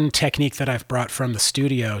 one technique that I've brought from the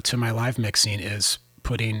studio to my live mixing is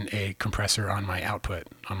putting a compressor on my output,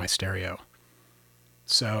 on my stereo.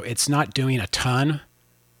 So it's not doing a ton,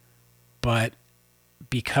 but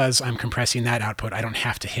because I'm compressing that output, I don't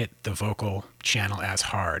have to hit the vocal channel as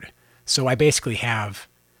hard. So I basically have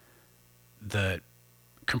the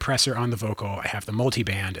compressor on the vocal. I have the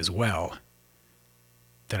multiband as well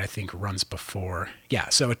that I think runs before. Yeah,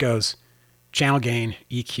 so it goes channel gain,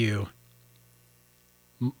 EQ,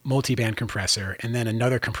 multiband compressor, and then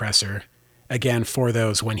another compressor, again, for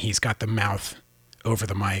those when he's got the mouth over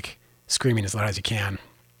the mic, screaming as loud as he can.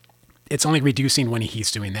 It's only reducing when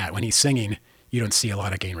he's doing that. When he's singing, you don't see a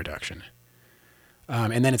lot of gain reduction.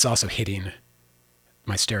 And then it's also hitting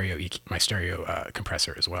my stereo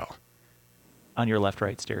compressor as well. On your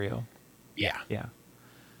left-right stereo. Yeah. Yeah.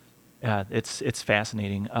 It's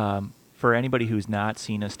fascinating. For anybody who's not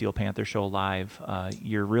seen a Steel Panther show live,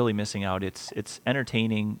 you're really missing out. It's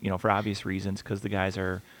entertaining, for obvious reasons, because the guys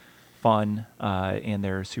are fun and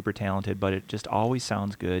they're super talented, but it just always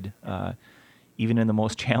sounds good. Even in the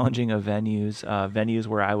most challenging of venues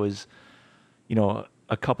where I was,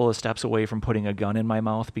 a couple of steps away from putting a gun in my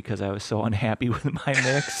mouth because I was so unhappy with my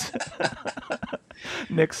mix.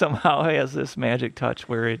 Nick somehow has this magic touch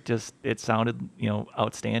where it sounded,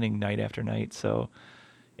 outstanding night after night. So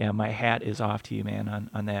yeah, my hat is off to you, man,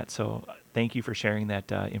 on that. So thank you for sharing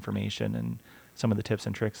that information and some of the tips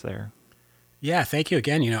and tricks there. Yeah, thank you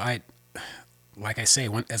again. Like I say,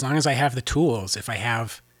 as long as I have the tools, if I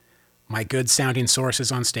have my good sounding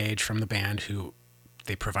sources on stage from the band who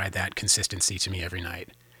they provide that consistency to me every night.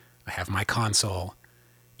 I have my console.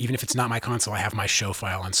 Even if it's not my console, I have my show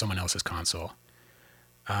file on someone else's console.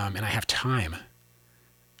 And I have time.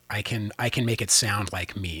 I can make it sound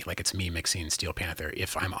like me, like it's me mixing Steel Panther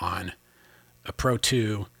if I'm on a Pro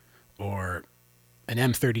 2 or an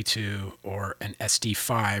M32 or an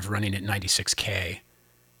SD5 running at 96K.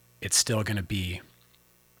 It's still going to be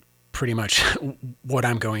pretty much what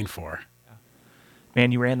I'm going for.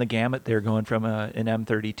 Man, you ran the gamut there, going from an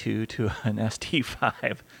M32 to an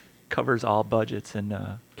SD5. Covers all budgets and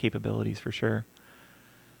capabilities for sure.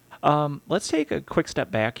 Let's take a quick step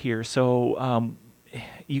back here. So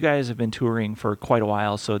you guys have been touring for quite a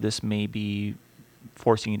while, so this may be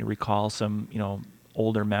forcing you to recall some,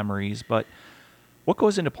 older memories. But what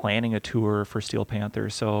goes into planning a tour for Steel Panther?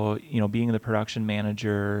 So, being the production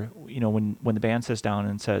manager, when the band sits down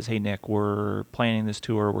and says, "Hey, Nick, we're planning this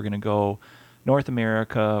tour. We're going to go North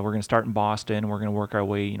America. We're going to start in Boston. We're going to work our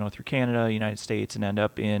way, through Canada, United States, and end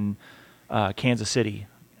up in Kansas City."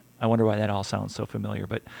 I wonder why that all sounds so familiar.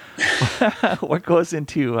 But what goes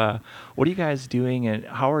into what are you guys doing, and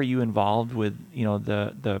how are you involved with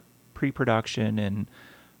the pre-production and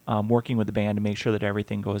working with the band to make sure that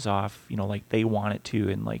everything goes off like they want it to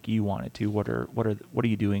and like you want it to? What are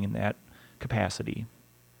you doing in that capacity?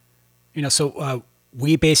 So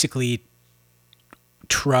we basically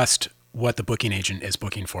trust what the booking agent is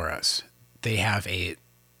booking for us. They have a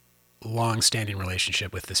long-standing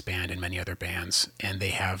relationship with this band and many other bands, and they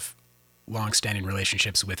have long-standing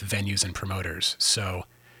relationships with venues and promoters. So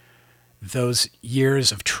those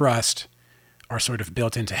years of trust are sort of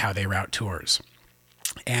built into how they route tours.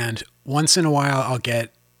 And once in a while, I'll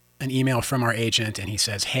get an email from our agent, and he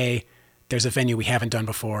says, "Hey, there's a venue we haven't done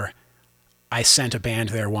before. I sent a band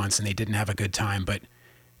there once and they didn't have a good time, but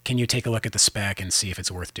can you take a look at the spec and see if it's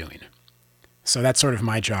worth doing? So that's sort of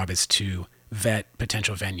my job, is to vet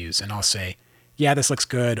potential venues, and I'll say, yeah, this looks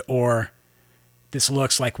good, or this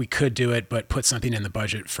looks like we could do it, but put something in the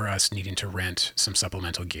budget for us needing to rent some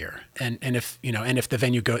supplemental gear. And if the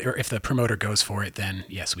venue or if the promoter goes for it, then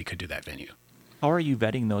yes, we could do that venue. How are you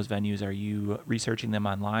vetting those venues? Are you researching them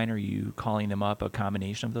online? Are you calling them up, a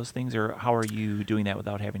combination of those things? Or how are you doing that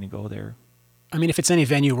without having to go there? I mean, if it's any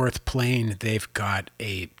venue worth playing, they've got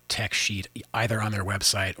a tech sheet either on their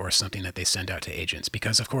website or something that they send out to agents.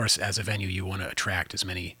 Because, of course, as a venue, you want to attract as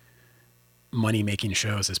many money-making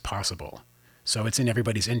shows as possible. So it's in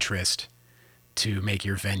everybody's interest to make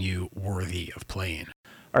your venue worthy of playing.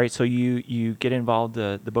 All right, so you get involved,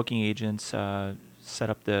 the booking agents set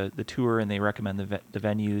up the tour, and they recommend the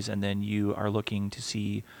venues, and then you are looking to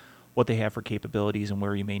see what they have for capabilities and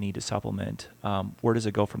where you may need to supplement. Where does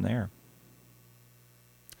it go from there?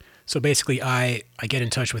 So basically, I get in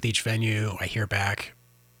touch with each venue. I hear back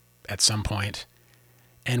at some point,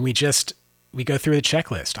 and we go through the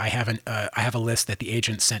checklist. I have a list that the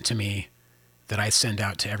agent sent to me that I send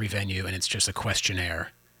out to every venue, and it's just a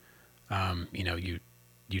questionnaire.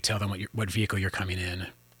 You tell them what vehicle you're coming in.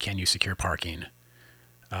 Can you secure parking?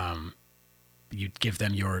 You give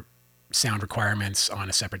them your sound requirements on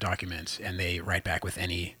a separate document, and they write back with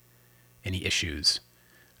any issues.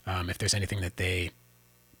 If there's anything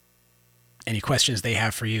any questions they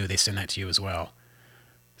have for you, they send that to you as well.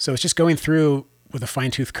 So it's just going through with a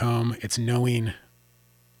fine-tooth comb. It's knowing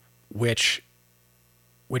which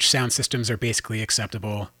sound systems are basically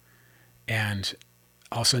acceptable, and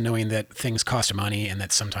also knowing that things cost money and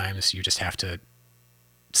that sometimes you just have to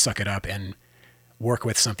suck it up and work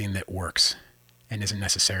with something that works and isn't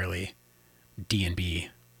necessarily D&B.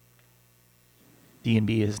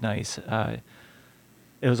 D&B is nice.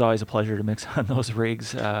 It was always a pleasure to mix on those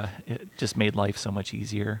rigs. It just made life so much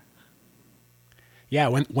easier. Yeah,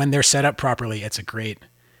 when they're set up properly, it's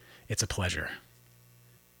a pleasure.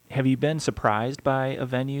 Have you been surprised by a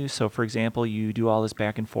venue? So, for example, you do all this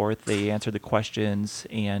back and forth, they answer the questions,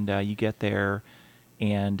 and you get there,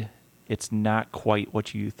 and it's not quite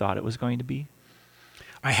what you thought it was going to be?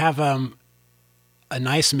 I have a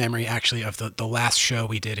nice memory, actually, of the last show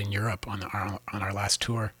we did in Europe on our last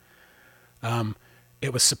tour.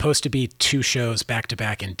 It was supposed to be 2 shows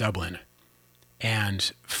back-to-back in Dublin,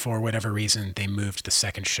 and for whatever reason, they moved the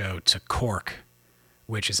second show to Cork,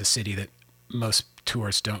 which is a city that most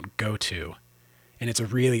tourists don't go to. And it's a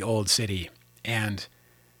really old city. And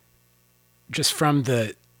just from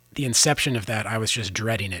the inception of that, I was just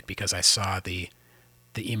dreading it, because I saw the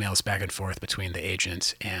emails back and forth between the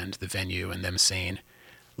agent and the venue, and them saying,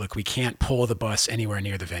 look, we can't pull the bus anywhere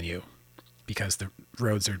near the venue because the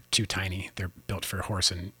roads are too tiny. They're built for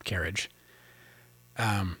horse and carriage.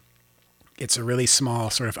 It's a really small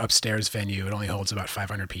sort of upstairs venue. It only holds about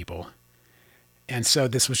 500 people. And so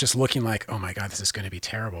this was just looking like, oh my God, this is going to be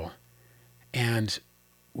terrible. And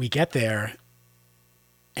we get there,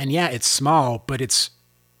 and yeah, it's small, but it's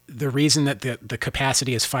the reason that the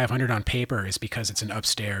capacity is 500 on paper is because it's an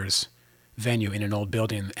upstairs venue in an old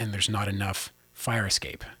building, and there's not enough fire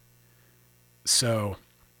escape. So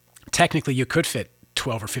technically you could fit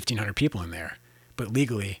 12 or 1,500 people in there, but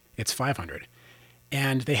legally it's 500.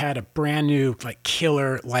 And they had a brand new, like,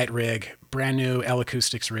 killer light rig, brand new L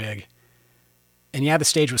Acoustics rig. And yeah, the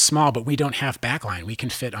stage was small, but we don't have backline. We can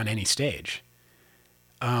fit on any stage.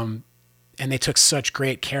 And they took such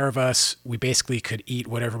great care of us. We basically could eat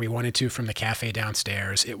whatever we wanted to from the cafe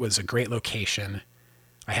downstairs. It was a great location.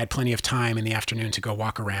 I had plenty of time in the afternoon to go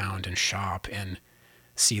walk around and shop and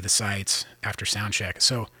see the sights after sound check.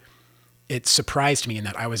 So it surprised me in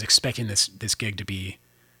that I was expecting this gig to be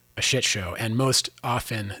a shit show. And most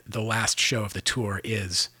often the last show of the tour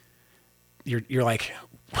is, you're like,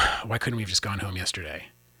 why couldn't we have just gone home yesterday?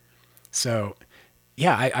 So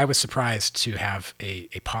yeah, I was surprised to have a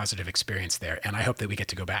positive experience there, and I hope that we get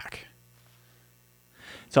to go back.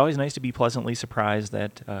 It's always nice to be pleasantly surprised.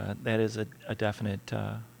 That is a definite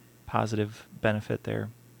positive benefit there.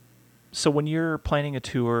 So when you're planning a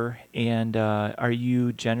tour, and are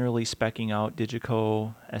you generally speccing out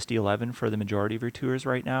Digico SD11 for the majority of your tours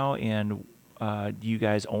right now? And do you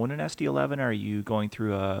guys own an SD11? Are you going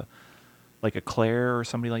through a Claire or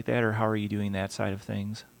somebody like that, or how are you doing that side of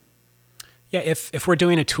things? Yeah, if we're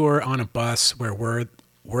doing a tour on a bus where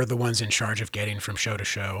we're the ones in charge of getting from show to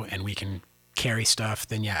show, and we can carry stuff,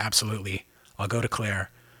 then yeah, absolutely. I'll go to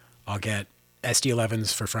Claire. I'll get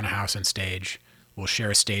SD11s for front of house and stage. We'll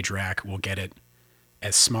share a stage rack. We'll get it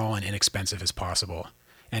as small and inexpensive as possible.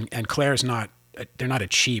 And Claire's they're not a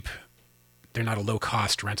cheap they're not a low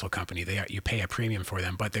cost rental company. You pay a premium for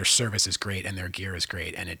them, but their service is great and their gear is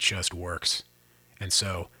great and it just works. And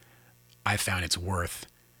so I found it's worth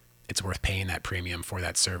paying that premium for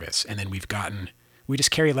that service. And then we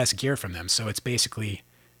just carry less gear from them. So it's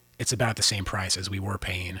about the same price as we were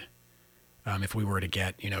paying if we were to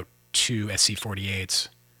get, 2 SC48s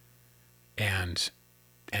and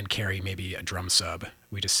carry maybe a drum sub.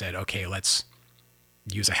 We just said, okay, let's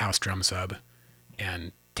use a house drum sub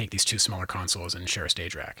and take these 2 smaller consoles and share a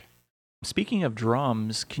stage rack. Speaking of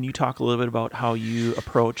drums, can you talk a little bit about how you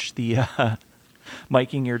approach the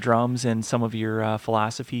miking your drums and some of your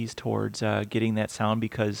philosophies towards getting that sound?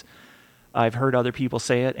 Because I've heard other people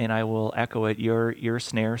say it, and I will echo it. Your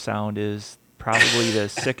snare sound is probably the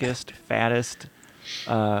sickest, fattest,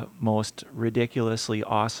 most ridiculously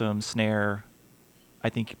awesome snare I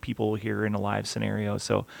think people will hear in a live scenario.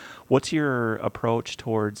 So what's your approach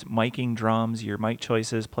towards miking drums, your mic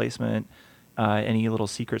choices, placement, any little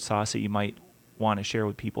secret sauce that you might want to share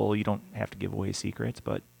with people? You don't have to give away secrets,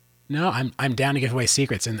 but... No, I'm down to give away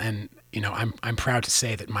secrets, and I'm proud to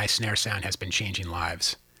say that my snare sound has been changing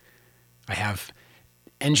lives. I have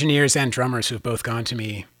engineers and drummers who have both gone to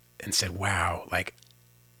me and said, wow, like,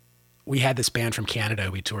 we had this band from Canada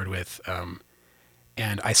we toured with,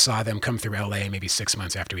 and I saw them come through LA maybe 6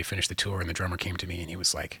 months after we finished the tour, and the drummer came to me and he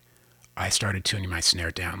was like, I started tuning my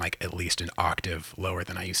snare down like at least an octave lower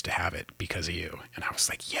than I used to have it because of you. And I was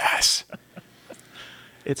like, yes.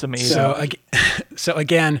 It's amazing. So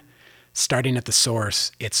again, starting at the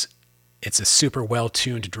source, it's a super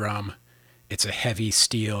well-tuned drum. It's a heavy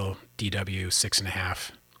steel DW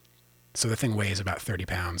 6.5. So the thing weighs about 30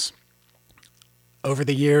 pounds. Over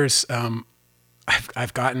the years,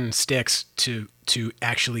 I've gotten Styx to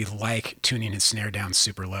actually like tuning his snare down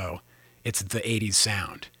super low. It's the 80s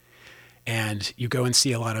sound. And you go and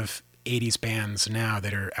see a lot of 80s bands now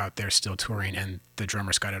that are out there still touring, and the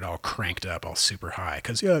drummer's got it all cranked up, all super high.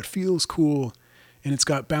 Because, yeah, it feels cool, and it's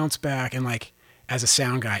got bounce back. And, like, as a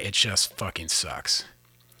sound guy, it just fucking sucks.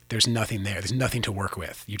 There's nothing there. There's nothing to work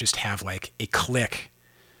with. You just have, like, a click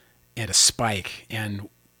and a spike, and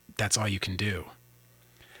that's all you can do.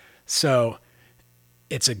 So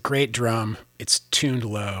it's a great drum. It's tuned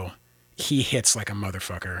low. He hits like a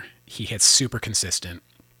motherfucker. He hits super consistent.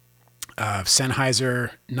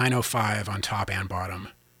 Sennheiser 905 on top and bottom.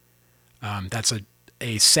 That's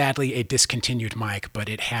a sadly a discontinued mic, but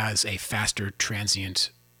it has a faster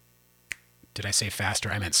transient. Did I say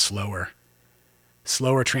faster? I meant slower.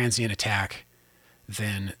 Slower transient attack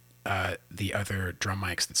than the other drum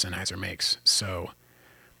mics that Sennheiser makes. So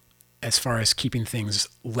as far as keeping things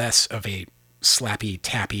less of a slappy,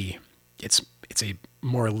 tappy, it's a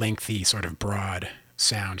more lengthy, sort of broad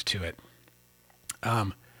sound to it.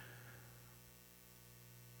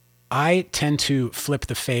 I tend to flip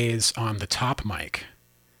the phase on the top mic.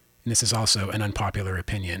 And this is also an unpopular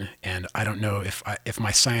opinion, and I don't know if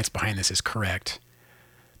my science behind this is correct.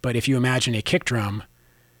 But if you imagine a kick drum,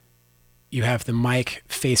 you have the mic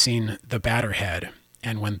facing the batter head,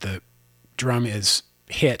 and when the drum is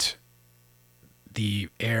hit, the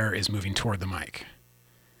air is moving toward the mic.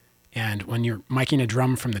 And when you're miking a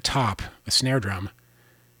drum from the top, a snare drum,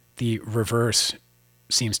 the reverse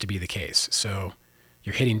seems to be the case. So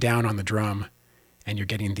you're hitting down on the drum and you're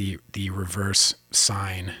getting the reverse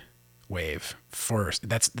sine wave first.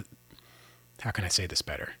 How can I say this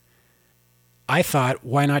better? I thought,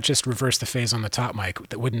 why not just reverse the phase on the top mic?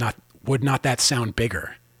 That would not that sound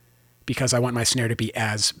bigger? Because I want my snare to be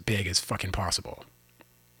as big as fucking possible.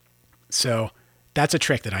 So that's a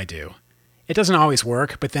trick that I do. It doesn't always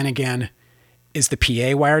work, but then again, is the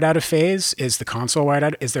PA wired out of phase? Is the console wired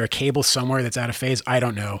out? Is there a cable somewhere that's out of phase? I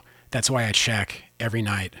don't know. That's why I check every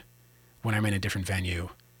night when I'm in a different venue.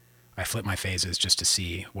 I flip my phases just to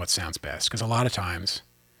see what sounds best. Because a lot of times,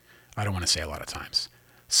 I don't want to say a lot of times,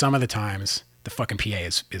 some of the times the fucking PA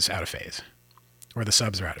is out of phase. Or the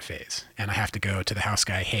subs are out of phase. And I have to go to the house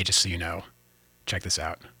guy, hey, just so you know, check this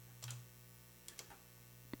out.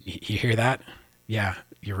 You hear that? Yeah,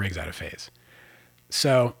 your rig's out of phase.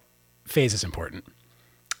 So phase is important.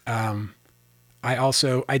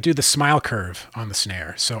 I do the smile curve on the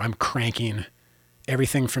snare. So I'm cranking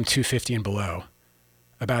everything from 250 and below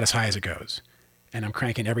about as high as it goes. And I'm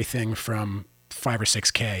cranking everything from 5 or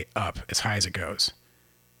 6K up as high as it goes.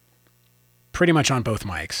 Pretty much on both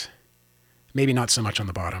mics. Maybe not so much on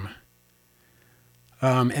the bottom.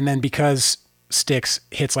 And then because Styx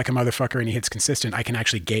hits like a motherfucker and he hits consistent, I can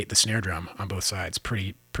actually gate the snare drum on both sides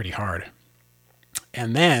pretty hard.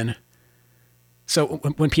 And then, so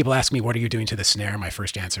when people ask me, what are you doing to the snare? My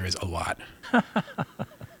first answer is a lot.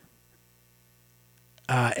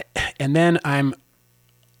 And then I'm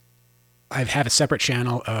I have a separate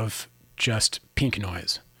channel of just pink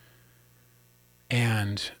noise.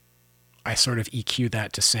 And I sort of EQ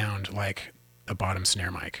that to sound like a bottom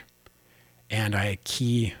snare mic. And I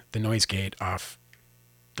key the noise gate off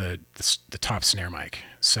the top snare mic.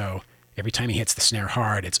 So every time he hits the snare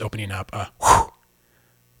hard, it's opening up a whoosh,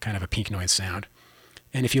 kind of a pink noise sound.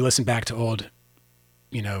 And if you listen back to old,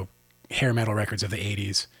 hair metal records of the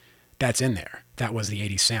 80s, that's in there. That was the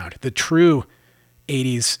 80s sound. The true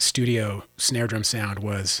 80s studio snare drum sound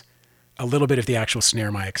was a little bit of the actual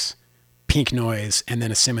snare mics, pink noise, and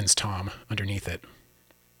then a Simmons tom underneath it.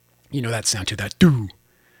 That sound too, that doo.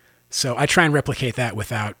 So I try and replicate that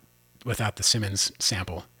without the Simmons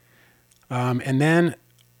sample. And then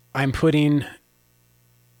I'm putting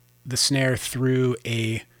the snare through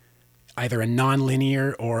either a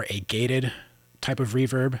non-linear or a gated type of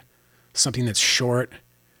reverb, something that's short,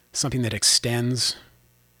 something that extends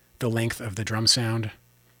the length of the drum sound.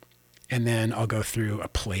 And then I'll go through a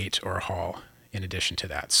plate or a hall in addition to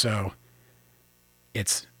that. So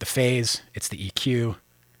it's the phase, it's the EQ,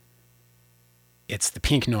 it's the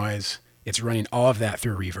pink noise, it's running all of that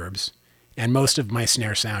through reverbs. And most of my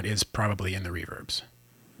snare sound is probably in the reverbs.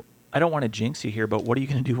 I don't want to jinx you here, but what are you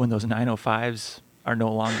going to do when those 905s are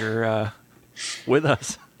no longer with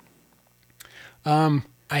us?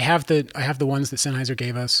 I have the ones that Sennheiser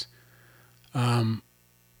gave us.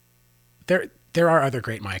 There are other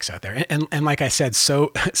great mics out there, and like I said,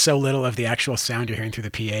 so little of the actual sound you're hearing through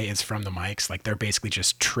the PA is from the mics. Like they're basically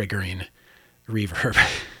just triggering reverb.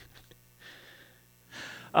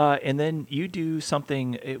 And then you do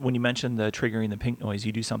something when you mentioned the triggering the pink noise.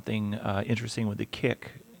 You do something interesting with the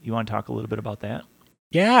kick. You want to talk a little bit about that?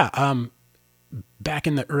 Yeah. Back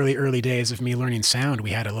in the early days of me learning sound,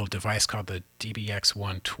 we had a little device called the DBX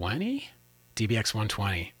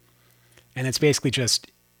 120, and it's basically just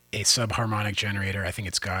a subharmonic generator. I think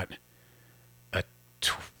it's got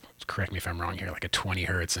correct me if I'm wrong here, like a 20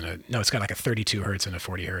 hertz it's got like a 32 hertz and a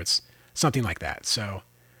 40 hertz, something like that. So,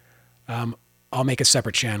 I'll make a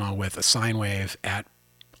separate channel with a sine wave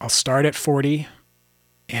I'll start at 40,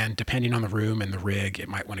 and depending on the room and the rig, it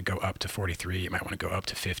might want to go up to 43, it might want to go up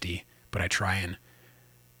to 50, but I try and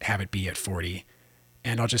have it be at 40,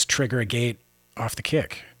 and I'll just trigger a gate off the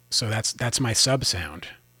kick. So that's my sub sound.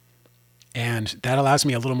 And that allows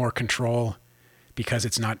me a little more control because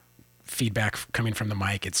it's not feedback coming from the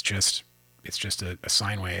mic. It's just a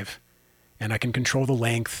sine wave, and I can control the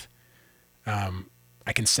length.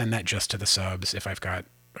 I can send that just to the subs if I've got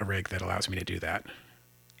a rig that allows me to do that.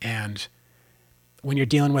 And when you're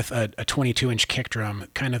dealing with a 22-inch kick drum,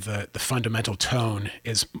 kind of the fundamental tone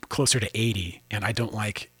is closer to 80, and I don't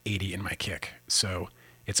like 80 in my kick. So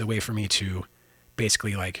it's a way for me to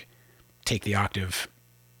basically like take the octave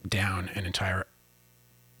down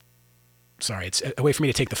it's a way for me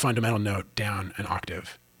to take the fundamental note down an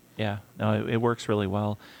octave. Yeah, no, it works really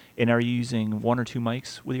well. And are you using one or two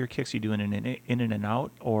mics with your kicks? Are you doing an in and an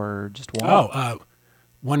out, or just one?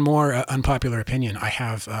 One more unpopular opinion. I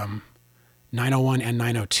have 901 and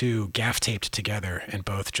 902 gaff taped together, and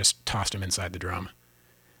both just tossed them inside the drum.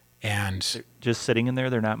 And they're just sitting in there.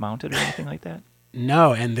 They're not mounted or anything like that.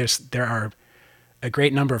 No, and there are a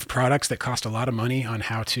great number of products that cost a lot of money on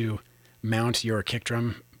how to mount your kick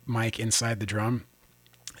drum mic inside the drum.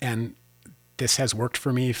 And this has worked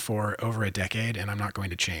for me for over a decade, and I'm not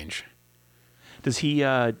going to change. Does he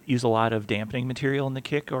use a lot of dampening material in the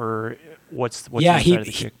kick, or what's yeah, inside of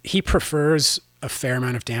the kick? He prefers a fair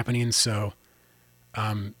amount of dampening. So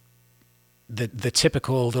the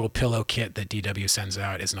typical little pillow kit that DW sends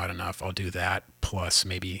out is not enough. I'll do that plus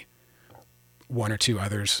maybe one or two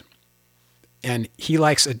others. And he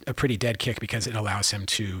likes a pretty dead kick because it allows him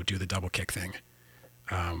to do the double kick thing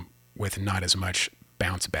with not as much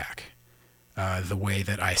bounce back. The way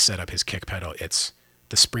that I set up his kick pedal,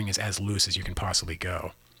 the spring is as loose as you can possibly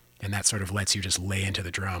go. And that sort of lets you just lay into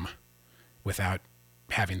the drum without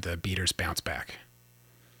having the beaters bounce back.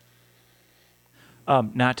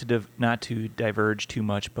 Not to diverge too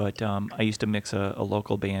much, but I used to mix a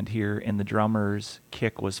local band here, and the drummer's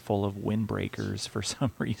kick was full of windbreakers for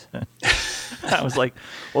some reason. I was like,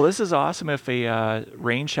 well, this is awesome. If a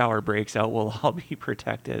rain shower breaks out, we'll all be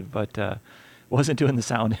protected, but wasn't doing the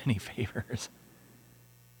sound any favors.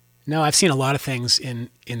 No, I've seen a lot of things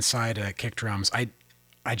inside kick drums.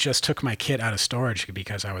 I just took my kit out of storage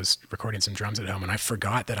because I was recording some drums at home, and I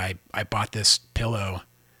forgot that I bought this pillow,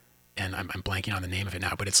 and I'm blanking on the name of it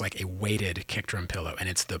now, but it's like a weighted kick drum pillow, and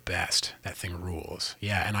it's the best. That thing rules.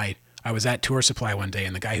 Yeah, and I was at Tour Supply one day,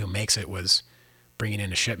 and the guy who makes it was bringing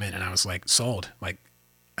in a shipment, and I was like, sold. Like,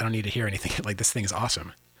 I don't need to hear anything. Like, this thing is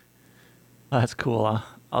awesome. That's cool.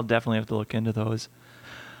 I'll definitely have to look into those.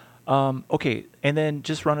 Okay, and then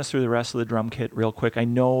just run us through the rest of the drum kit real quick. I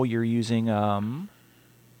know you're using the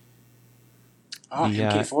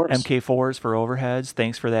MK4s. MK4s for overheads.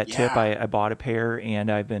 Thanks for that tip. Yeah. I bought a pair and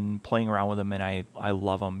I've been playing around with them, and I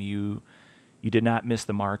love them. You did not miss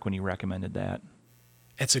the mark when you recommended that.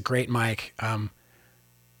 It's a great mic.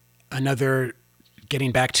 Another,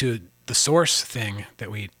 getting back to the source thing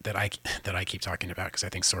that I keep talking about, because I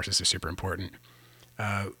think sources are super important.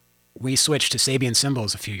 We switched to Sabian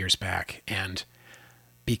cymbals a few years back, and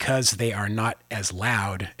because they are not as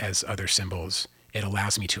loud as other cymbals, it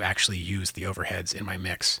allows me to actually use the overheads in my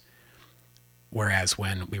mix. Whereas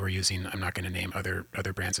when we were using, I'm not going to name other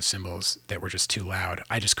brands of cymbals that were just too loud,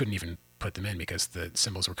 I just couldn't even put them in because the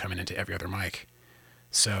cymbals were coming into every other mic.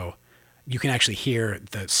 So you can actually hear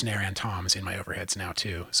the snare and toms in my overheads now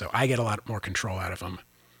too. So I get a lot more control out of them.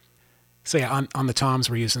 So yeah, on the toms,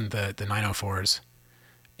 we're using the 904s,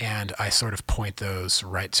 and I sort of point those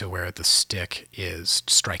right to where the stick is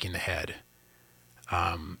striking the head.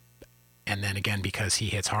 And then again, because he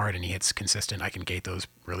hits hard and he hits consistent, I can gate those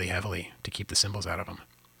really heavily to keep the cymbals out of them.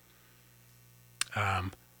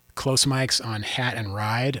 Close mics on Hat and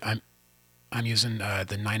Ride, I'm using the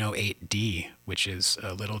 908D, which is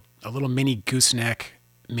a little mini gooseneck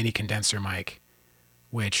mini condenser mic,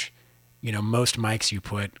 which, most mics you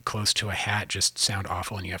put close to a Hat just sound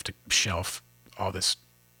awful, and you have to shelf all this,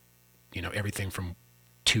 everything from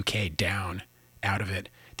 2K down out of it.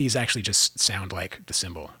 These actually just sound like the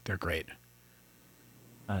cymbal. They're great.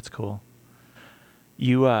 That's cool.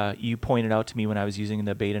 You pointed out to me when I was using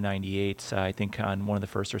the Beta 98s, I think on one of the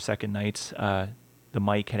first or second nights, the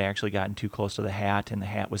mic had actually gotten too close to the Hat, and the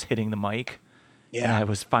Hat was hitting the mic. Yeah. And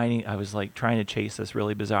I was like trying to chase this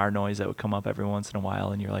really bizarre noise that would come up every once in a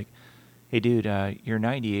while, and you're like, "Hey, dude, your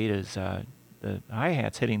 98 is the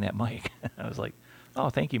hi-hat's hitting that mic." I was like, "Oh,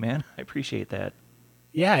 thank you, man. I appreciate that."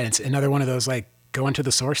 Yeah, it's another one of those like going to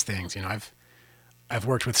the source things. I've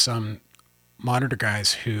worked with some monitor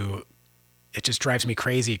guys who it just drives me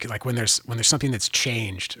crazy. Like when there's something that's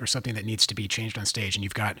changed or something that needs to be changed on stage, and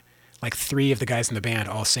you've got like 3 of the guys in the band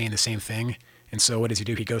all saying the same thing. And so what does he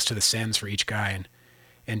do? He goes to the sends for each guy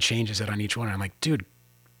and changes it on each one. And I'm like, dude,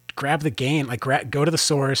 grab the gain, like go to the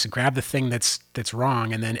source, grab the thing that's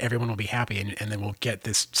wrong, and then everyone will be happy, and then we'll get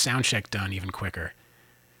this sound check done even quicker.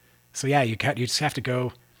 So yeah, you just have to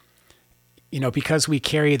go, because we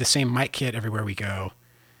carry the same mic kit everywhere we go.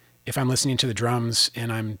 If I'm listening to the drums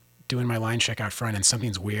and I'm doing my line check out front and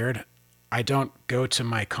something's weird, I don't go to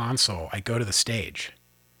my console. I go to the stage,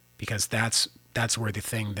 because that's where the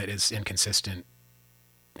thing that is inconsistent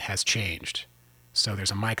has changed. So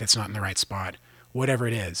there's a mic that's not in the right spot. Whatever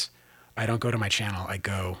it is, I don't go to my channel. I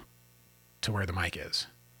go to where the mic is.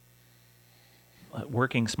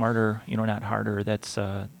 Working smarter, not harder.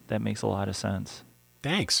 That makes a lot of sense.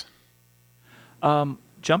 Thanks.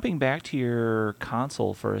 Jumping back to your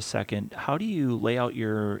console for a second, how do you lay out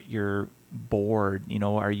your board?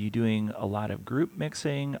 Are you doing a lot of group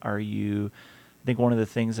mixing? I think one of the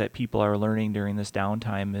things that people are learning during this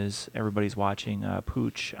downtime is everybody's watching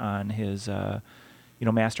Pooch on his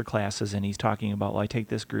master classes, and he's talking about, well, I take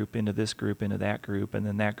this group into that group, and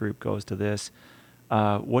then that group goes to this.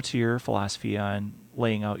 What's your philosophy on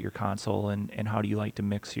laying out your console, and how do you like to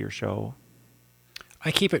mix your show? I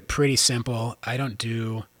keep it pretty simple. I don't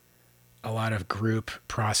do a lot of group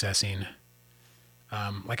processing.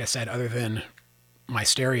 Like I said, other than my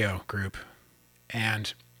stereo group,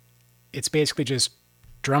 and it's basically just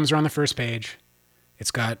drums are on the first page.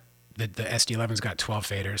 It's got the SD11's got 12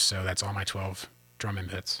 faders, so that's all my 12 drum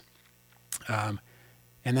inputs.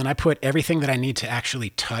 And then I put everything that I need to actually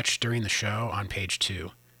touch during the show on page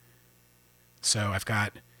 2. So I've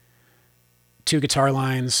got 2 guitar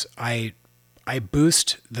lines. I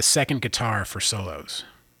boost the second guitar for solos,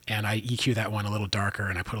 and I EQ that one a little darker,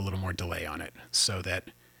 and I put a little more delay on it so that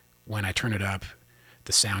when I turn it up,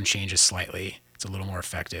 the sound changes slightly. It's a little more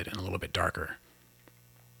affected and a little bit darker.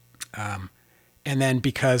 And then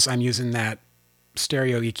because I'm using that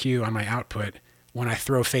stereo EQ on my output, when I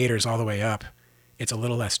throw faders all the way up, it's a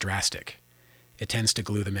little less drastic. It tends to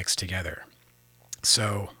glue the mix together.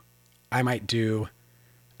 So I might do,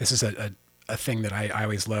 this is a thing that I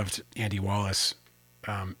always loved Andy Wallace,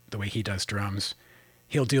 the way he does drums.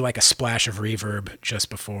 He'll do like a splash of reverb just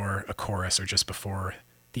before a chorus or just before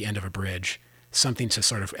the end of a bridge, something to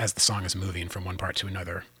sort of, as the song is moving from one part to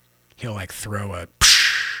another, he'll like throw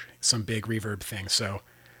some big reverb thing. So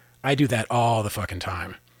I do that all the fucking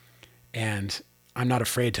time. And I'm not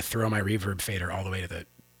afraid to throw my reverb fader all the way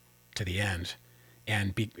to the end.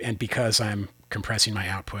 And because I'm compressing my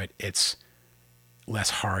output, it's less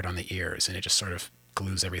hard on the ears, and it just sort of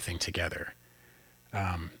glues everything together.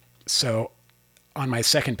 So on my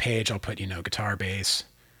second page, I'll put, guitar, bass,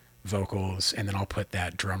 vocals, and then I'll put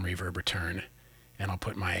that drum reverb return, and I'll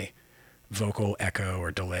put my vocal echo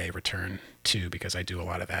or delay return too, because I do a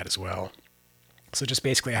lot of that as well. So just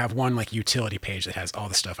basically I have one like utility page that has all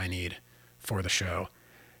the stuff I need for the show.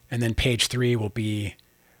 And then page 3 will be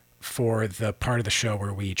for the part of the show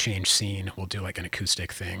where we change scene. We'll do like an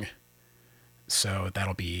acoustic thing. So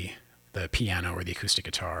that'll be the piano or the acoustic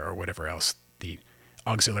guitar or whatever else, the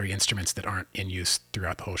auxiliary instruments that aren't in use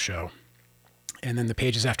throughout the whole show. And then the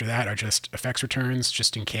pages after that are just effects returns,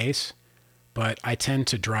 just in case. But I tend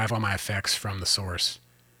to drive all my effects from the source.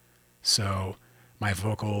 So my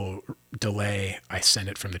vocal delay, I send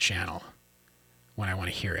it from the channel when I want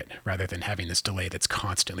to hear it, rather than having this delay that's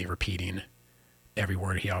constantly repeating every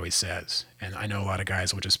word he always says. And I know a lot of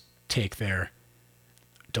guys will just take their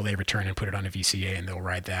delay return and put it on a VCA and they'll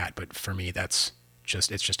ride that. But for me, it's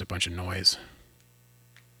just a bunch of noise.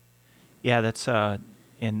 Yeah, that's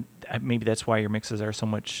and maybe that's why your mixes are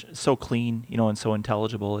so clean, and so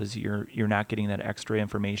intelligible, is you're not getting that extra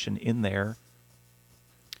information in there.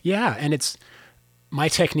 Yeah, and my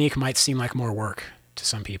technique might seem like more work to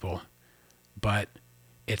some people, but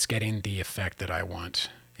it's getting the effect that I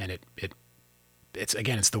want, and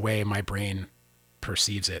it's the way my brain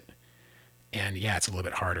perceives it. And yeah, it's a little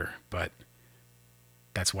bit harder, but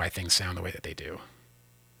that's why things sound the way that they do.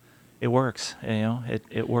 It works,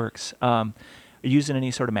 it works. Are you using any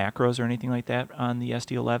sort of macros or anything like that on the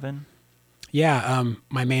SD11? Yeah,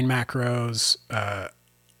 my main macros,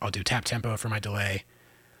 I'll do tap tempo for my delay.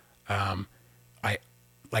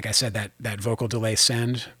 Like I said, that vocal delay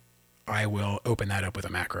send, I will open that up with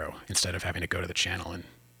a macro instead of having to go to the channel and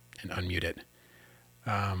unmute it.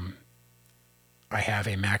 I have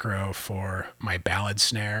a macro for my ballad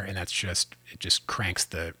snare, and it just cranks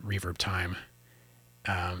the reverb time,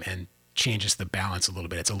 and changes the balance a little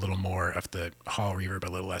bit. It's a little more of the hall reverb,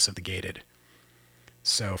 a little less of the gated.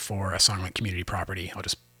 So for a song like Community Property, I'll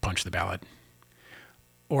just punch the ballad.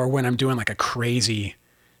 Or when I'm doing like a crazy,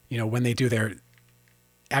 when they do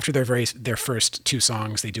after their first 2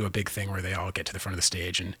 songs, they do a big thing where they all get to the front of the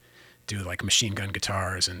stage and do like machine gun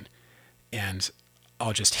guitars, and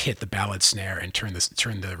I'll just hit the ballad snare and turn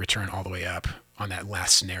the return all the way up on that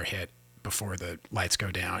last snare hit before the lights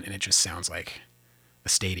go down, and it just sounds like a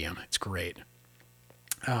stadium. It's great.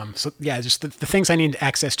 So yeah, just the things I need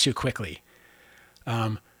access to quickly.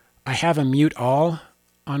 I have a mute all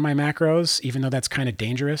on my macros, even though that's kind of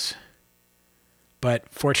dangerous. But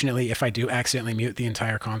fortunately, if I do accidentally mute the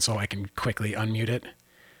entire console, I can quickly unmute it,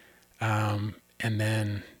 and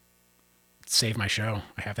then save my show.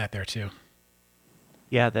 I have that there too.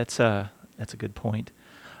 Yeah, that's a good point.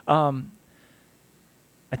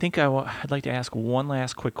 I think I'd like to ask one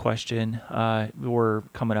last quick question. We're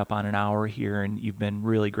coming up on an hour here, and you've been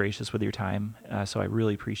really gracious with your time, so I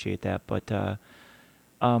really appreciate that. But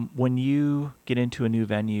when you get into a new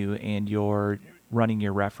venue and you're running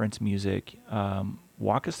your reference music,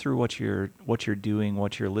 walk us through what you're doing,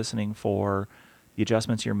 what you're listening for, the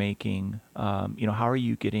adjustments you're making. How are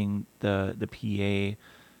you getting the PA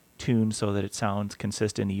tuned so that it sounds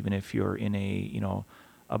consistent, even if you're in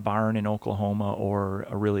a barn in Oklahoma or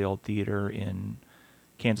a really old theater in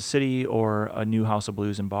Kansas City or a new House of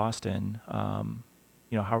Blues in Boston?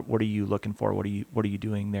 What are you looking for? What are you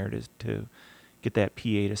doing there to get that PA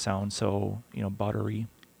to sound so buttery?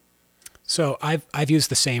 So I've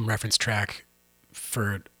used the same reference track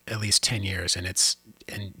for at least 10 years, and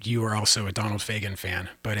you are also a Donald Fagen fan,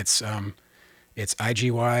 but it's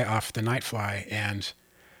IGY off the Nightfly, and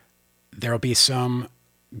there'll be some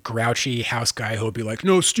grouchy house guy who'll be like,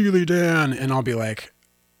 "No, Steely Dan," and I'll be like,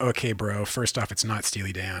 "Okay, bro, first off, it's not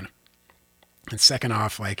Steely Dan, and second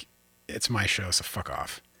off, like, it's my show, so fuck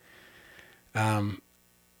off."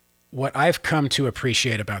 What I've come to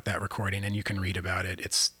appreciate about that recording, and you can read about it,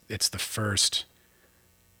 it's the first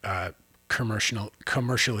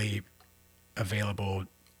commercially available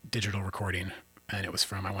digital recording, and it was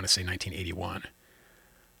from, I want to say, 1981.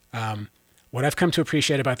 What I've come to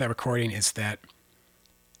appreciate about that recording is that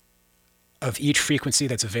of each frequency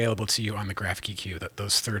that's available to you on the graphic EQ,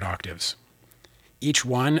 those third octaves, each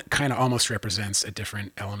one kind of almost represents a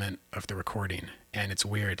different element of the recording. And it's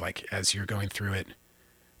weird, like as you're going through it,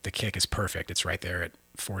 the kick is perfect. It's right there at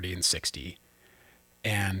 40 and 60.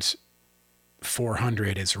 And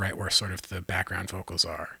 400 is right where sort of the background vocals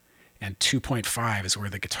are. And 2.5 is where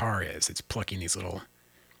the guitar is. It's plucking these little,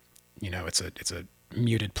 it's a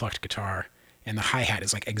muted plucked guitar. And the hi-hat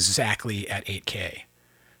is like exactly at 8K.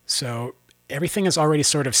 So everything is already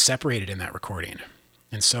sort of separated in that recording.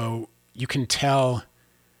 And so you can tell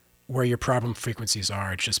where your problem frequencies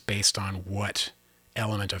are just based on what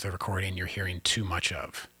element of the recording you're hearing too much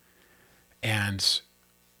of. And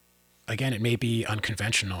again, it may be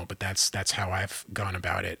unconventional, but that's how I've gone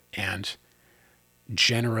about it. And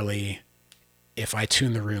generally, if I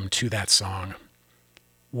tune the room to that song,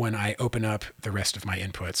 when I open up the rest of my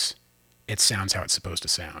inputs, it sounds how it's supposed to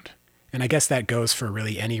sound. And I guess that goes for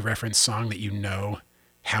really any reference song that you know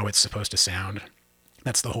how it's supposed to sound.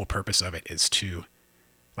 That's the whole purpose of it, is to,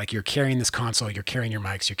 like, you're carrying this console, you're carrying your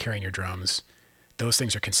mics, you're carrying your drums. Those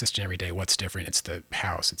things are consistent every day. What's different? It's the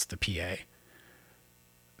house, it's the PA.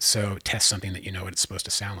 So test something that you know what it's supposed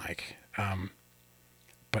to sound like.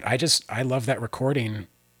 But I love that recording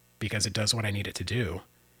because it does what I need it to do.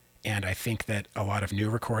 And I think that a lot of new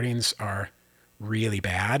recordings are really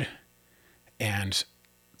bad and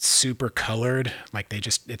super colored. Like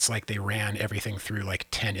it's like they ran everything through like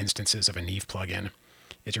 10 instances of a Neve plugin.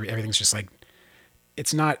 Everything's just like,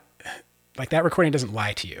 it's not like, that recording doesn't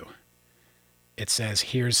lie to you. It says,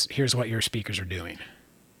 here's what your speakers are doing.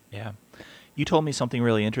 Yeah. You told me something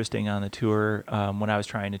really interesting on the tour when I was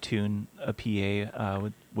trying to tune a PA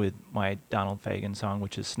with my Donald Fagen song,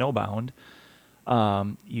 which is Snowbound.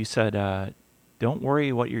 You said, don't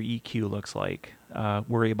worry what your EQ looks like.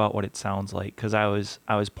 Worry about what it sounds like. Because I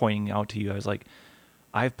was pointing out to you, I was like,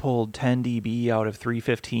 I've pulled 10 dB out of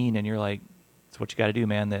 315, and you're like, that's what you got to do,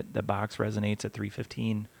 man. That box resonates at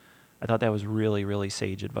 315. I thought that was really, really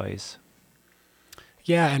sage advice.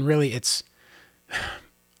 Yeah, and really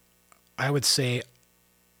I would say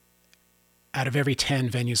out of every 10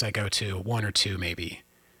 venues I go to, 1 or 2 maybe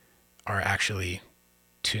are actually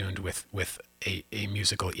tuned with a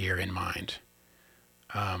musical ear in mind.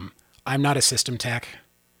 I'm not a system tech,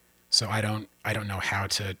 so I don't know how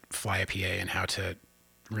to fly a PA and how to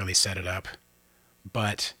really set it up,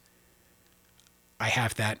 but I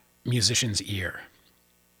have that musician's ear,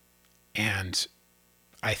 and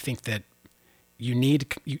I think that you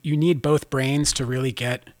need both brains to really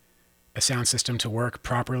get a sound system to work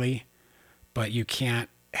properly, but you can't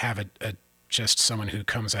have a just someone who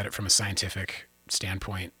comes at it from a scientific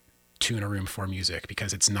standpoint tune a room for music,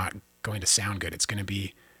 because it's not going to sound good. It's going to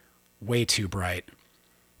be way too bright.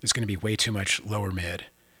 There's going to be way too much lower mid.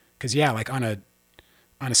 Because yeah, like on a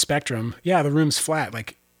spectrum, yeah, the room's flat.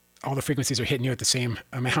 Like all the frequencies are hitting you at the same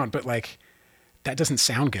amount, but like that doesn't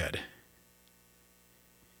sound good.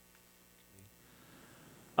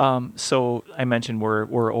 So I mentioned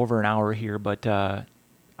we're over an hour here, but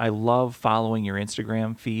I love following your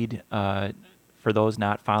Instagram feed. For those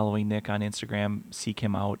not following Nick on Instagram, seek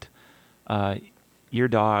him out. Your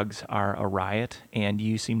dogs are a riot, and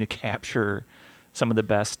you seem to capture some of the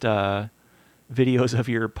best videos of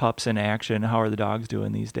your pups in action. How are the dogs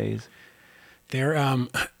doing these days? They're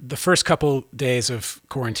the first couple days of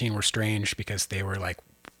quarantine were strange because they were like,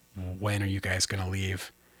 when are you guys going to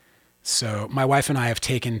leave? So my wife and I have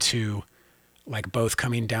taken to like both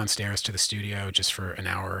coming downstairs to the studio just for an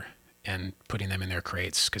hour and putting them in their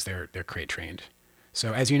crates because they're crate trained.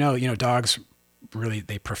 So as you know, dogs really,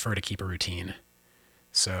 they prefer to keep a routine.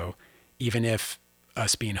 So even if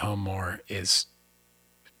us being home more is,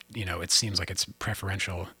 it seems like it's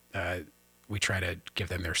preferential, we try to give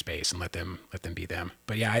them their space and let them be them.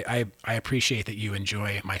 But yeah, I appreciate that you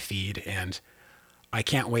enjoy my feed, and I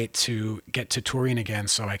can't wait to get to touring again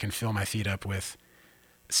so I can fill my feed up with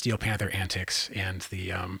Steel Panther antics and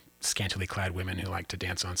the scantily clad women who like to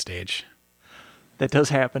dance on stage. That does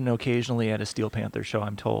happen occasionally at a Steel Panther show,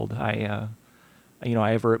 I'm told. I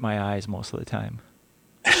avert my eyes most of the time.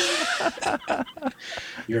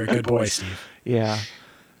 You're a good boy, Steve. Yeah,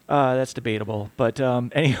 that's debatable. But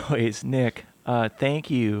anyways, Nick, thank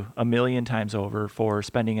you a million times over for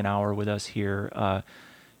spending an hour with us here,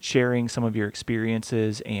 sharing some of your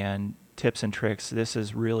experiences and tips and tricks. This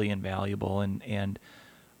is really invaluable, and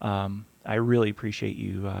I really appreciate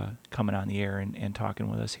you coming on the air and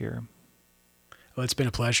talking with us here. Well, it's been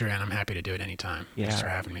a pleasure, and I'm happy to do it anytime. Yeah. Thanks for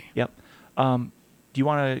having me. Yep. Do you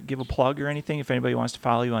want to give a plug or anything if anybody wants to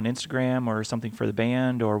follow you on Instagram or something for the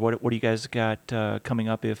band, or what do you guys got coming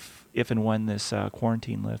up if and when this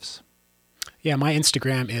quarantine lifts? Yeah, my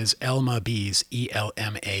Instagram is elmabeez,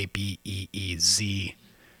 ELMABEEZ.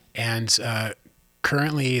 And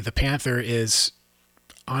currently the Panther is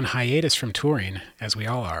on hiatus from touring, as we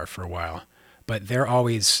all are for a while, but they're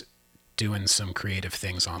always doing some creative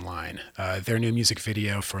things online. Their new music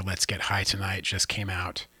video for Let's Get High Tonight just came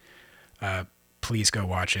out. Please go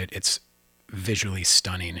watch it. It's visually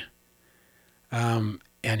stunning. And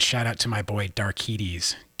shout out to my boy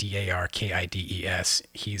Darkides, DARKIDES.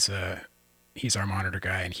 He's our monitor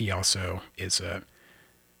guy, and he also is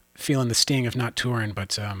feeling the sting of not touring,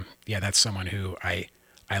 but yeah, that's someone who I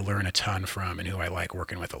learn a ton from and who I like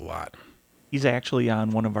working with a lot. He's actually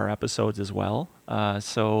on one of our episodes as well.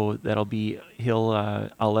 So that'll be,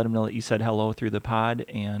 I'll let him know that you said hello through the pod,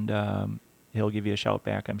 and he'll give you a shout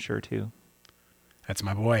back, I'm sure, too. That's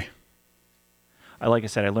my boy. Like I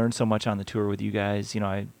said, I learned so much on the tour with you guys.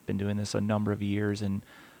 I've been doing this a number of years, and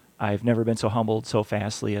I've never been so humbled so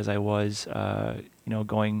fastly as I was,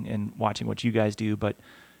 going and watching what you guys do, but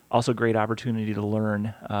also great opportunity to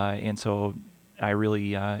learn. And so I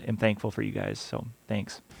really am thankful for you guys. So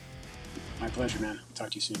thanks. My pleasure, man. Talk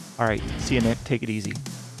to you soon. All right. See you, Nick. Take it easy.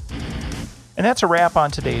 And that's a wrap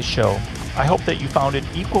on today's show. I hope that you found it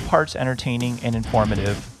equal parts entertaining and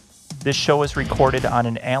informative. This show is recorded on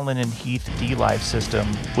an Allen & Heath D-Live system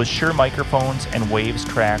with Shure microphones and Waves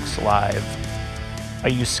Tracks Live. I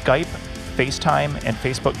use Skype, FaceTime, and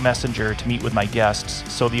Facebook Messenger to meet with my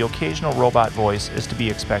guests, so the occasional robot voice is to be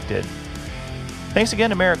expected. Thanks again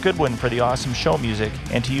to Merrick Goodwin for the awesome show music,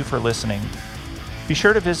 and to you for listening. Be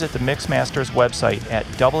sure to visit the Mixmasters website at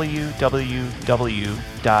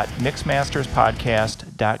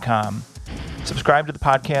www.mixmasterspodcast.com. Subscribe to the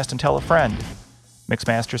podcast and tell a friend.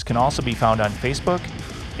 Mixmasters can also be found on Facebook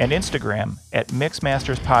and Instagram at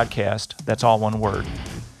Mixmasters Podcast. That's all one word.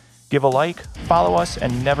 Give a like, follow us,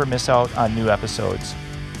 and never miss out on new episodes.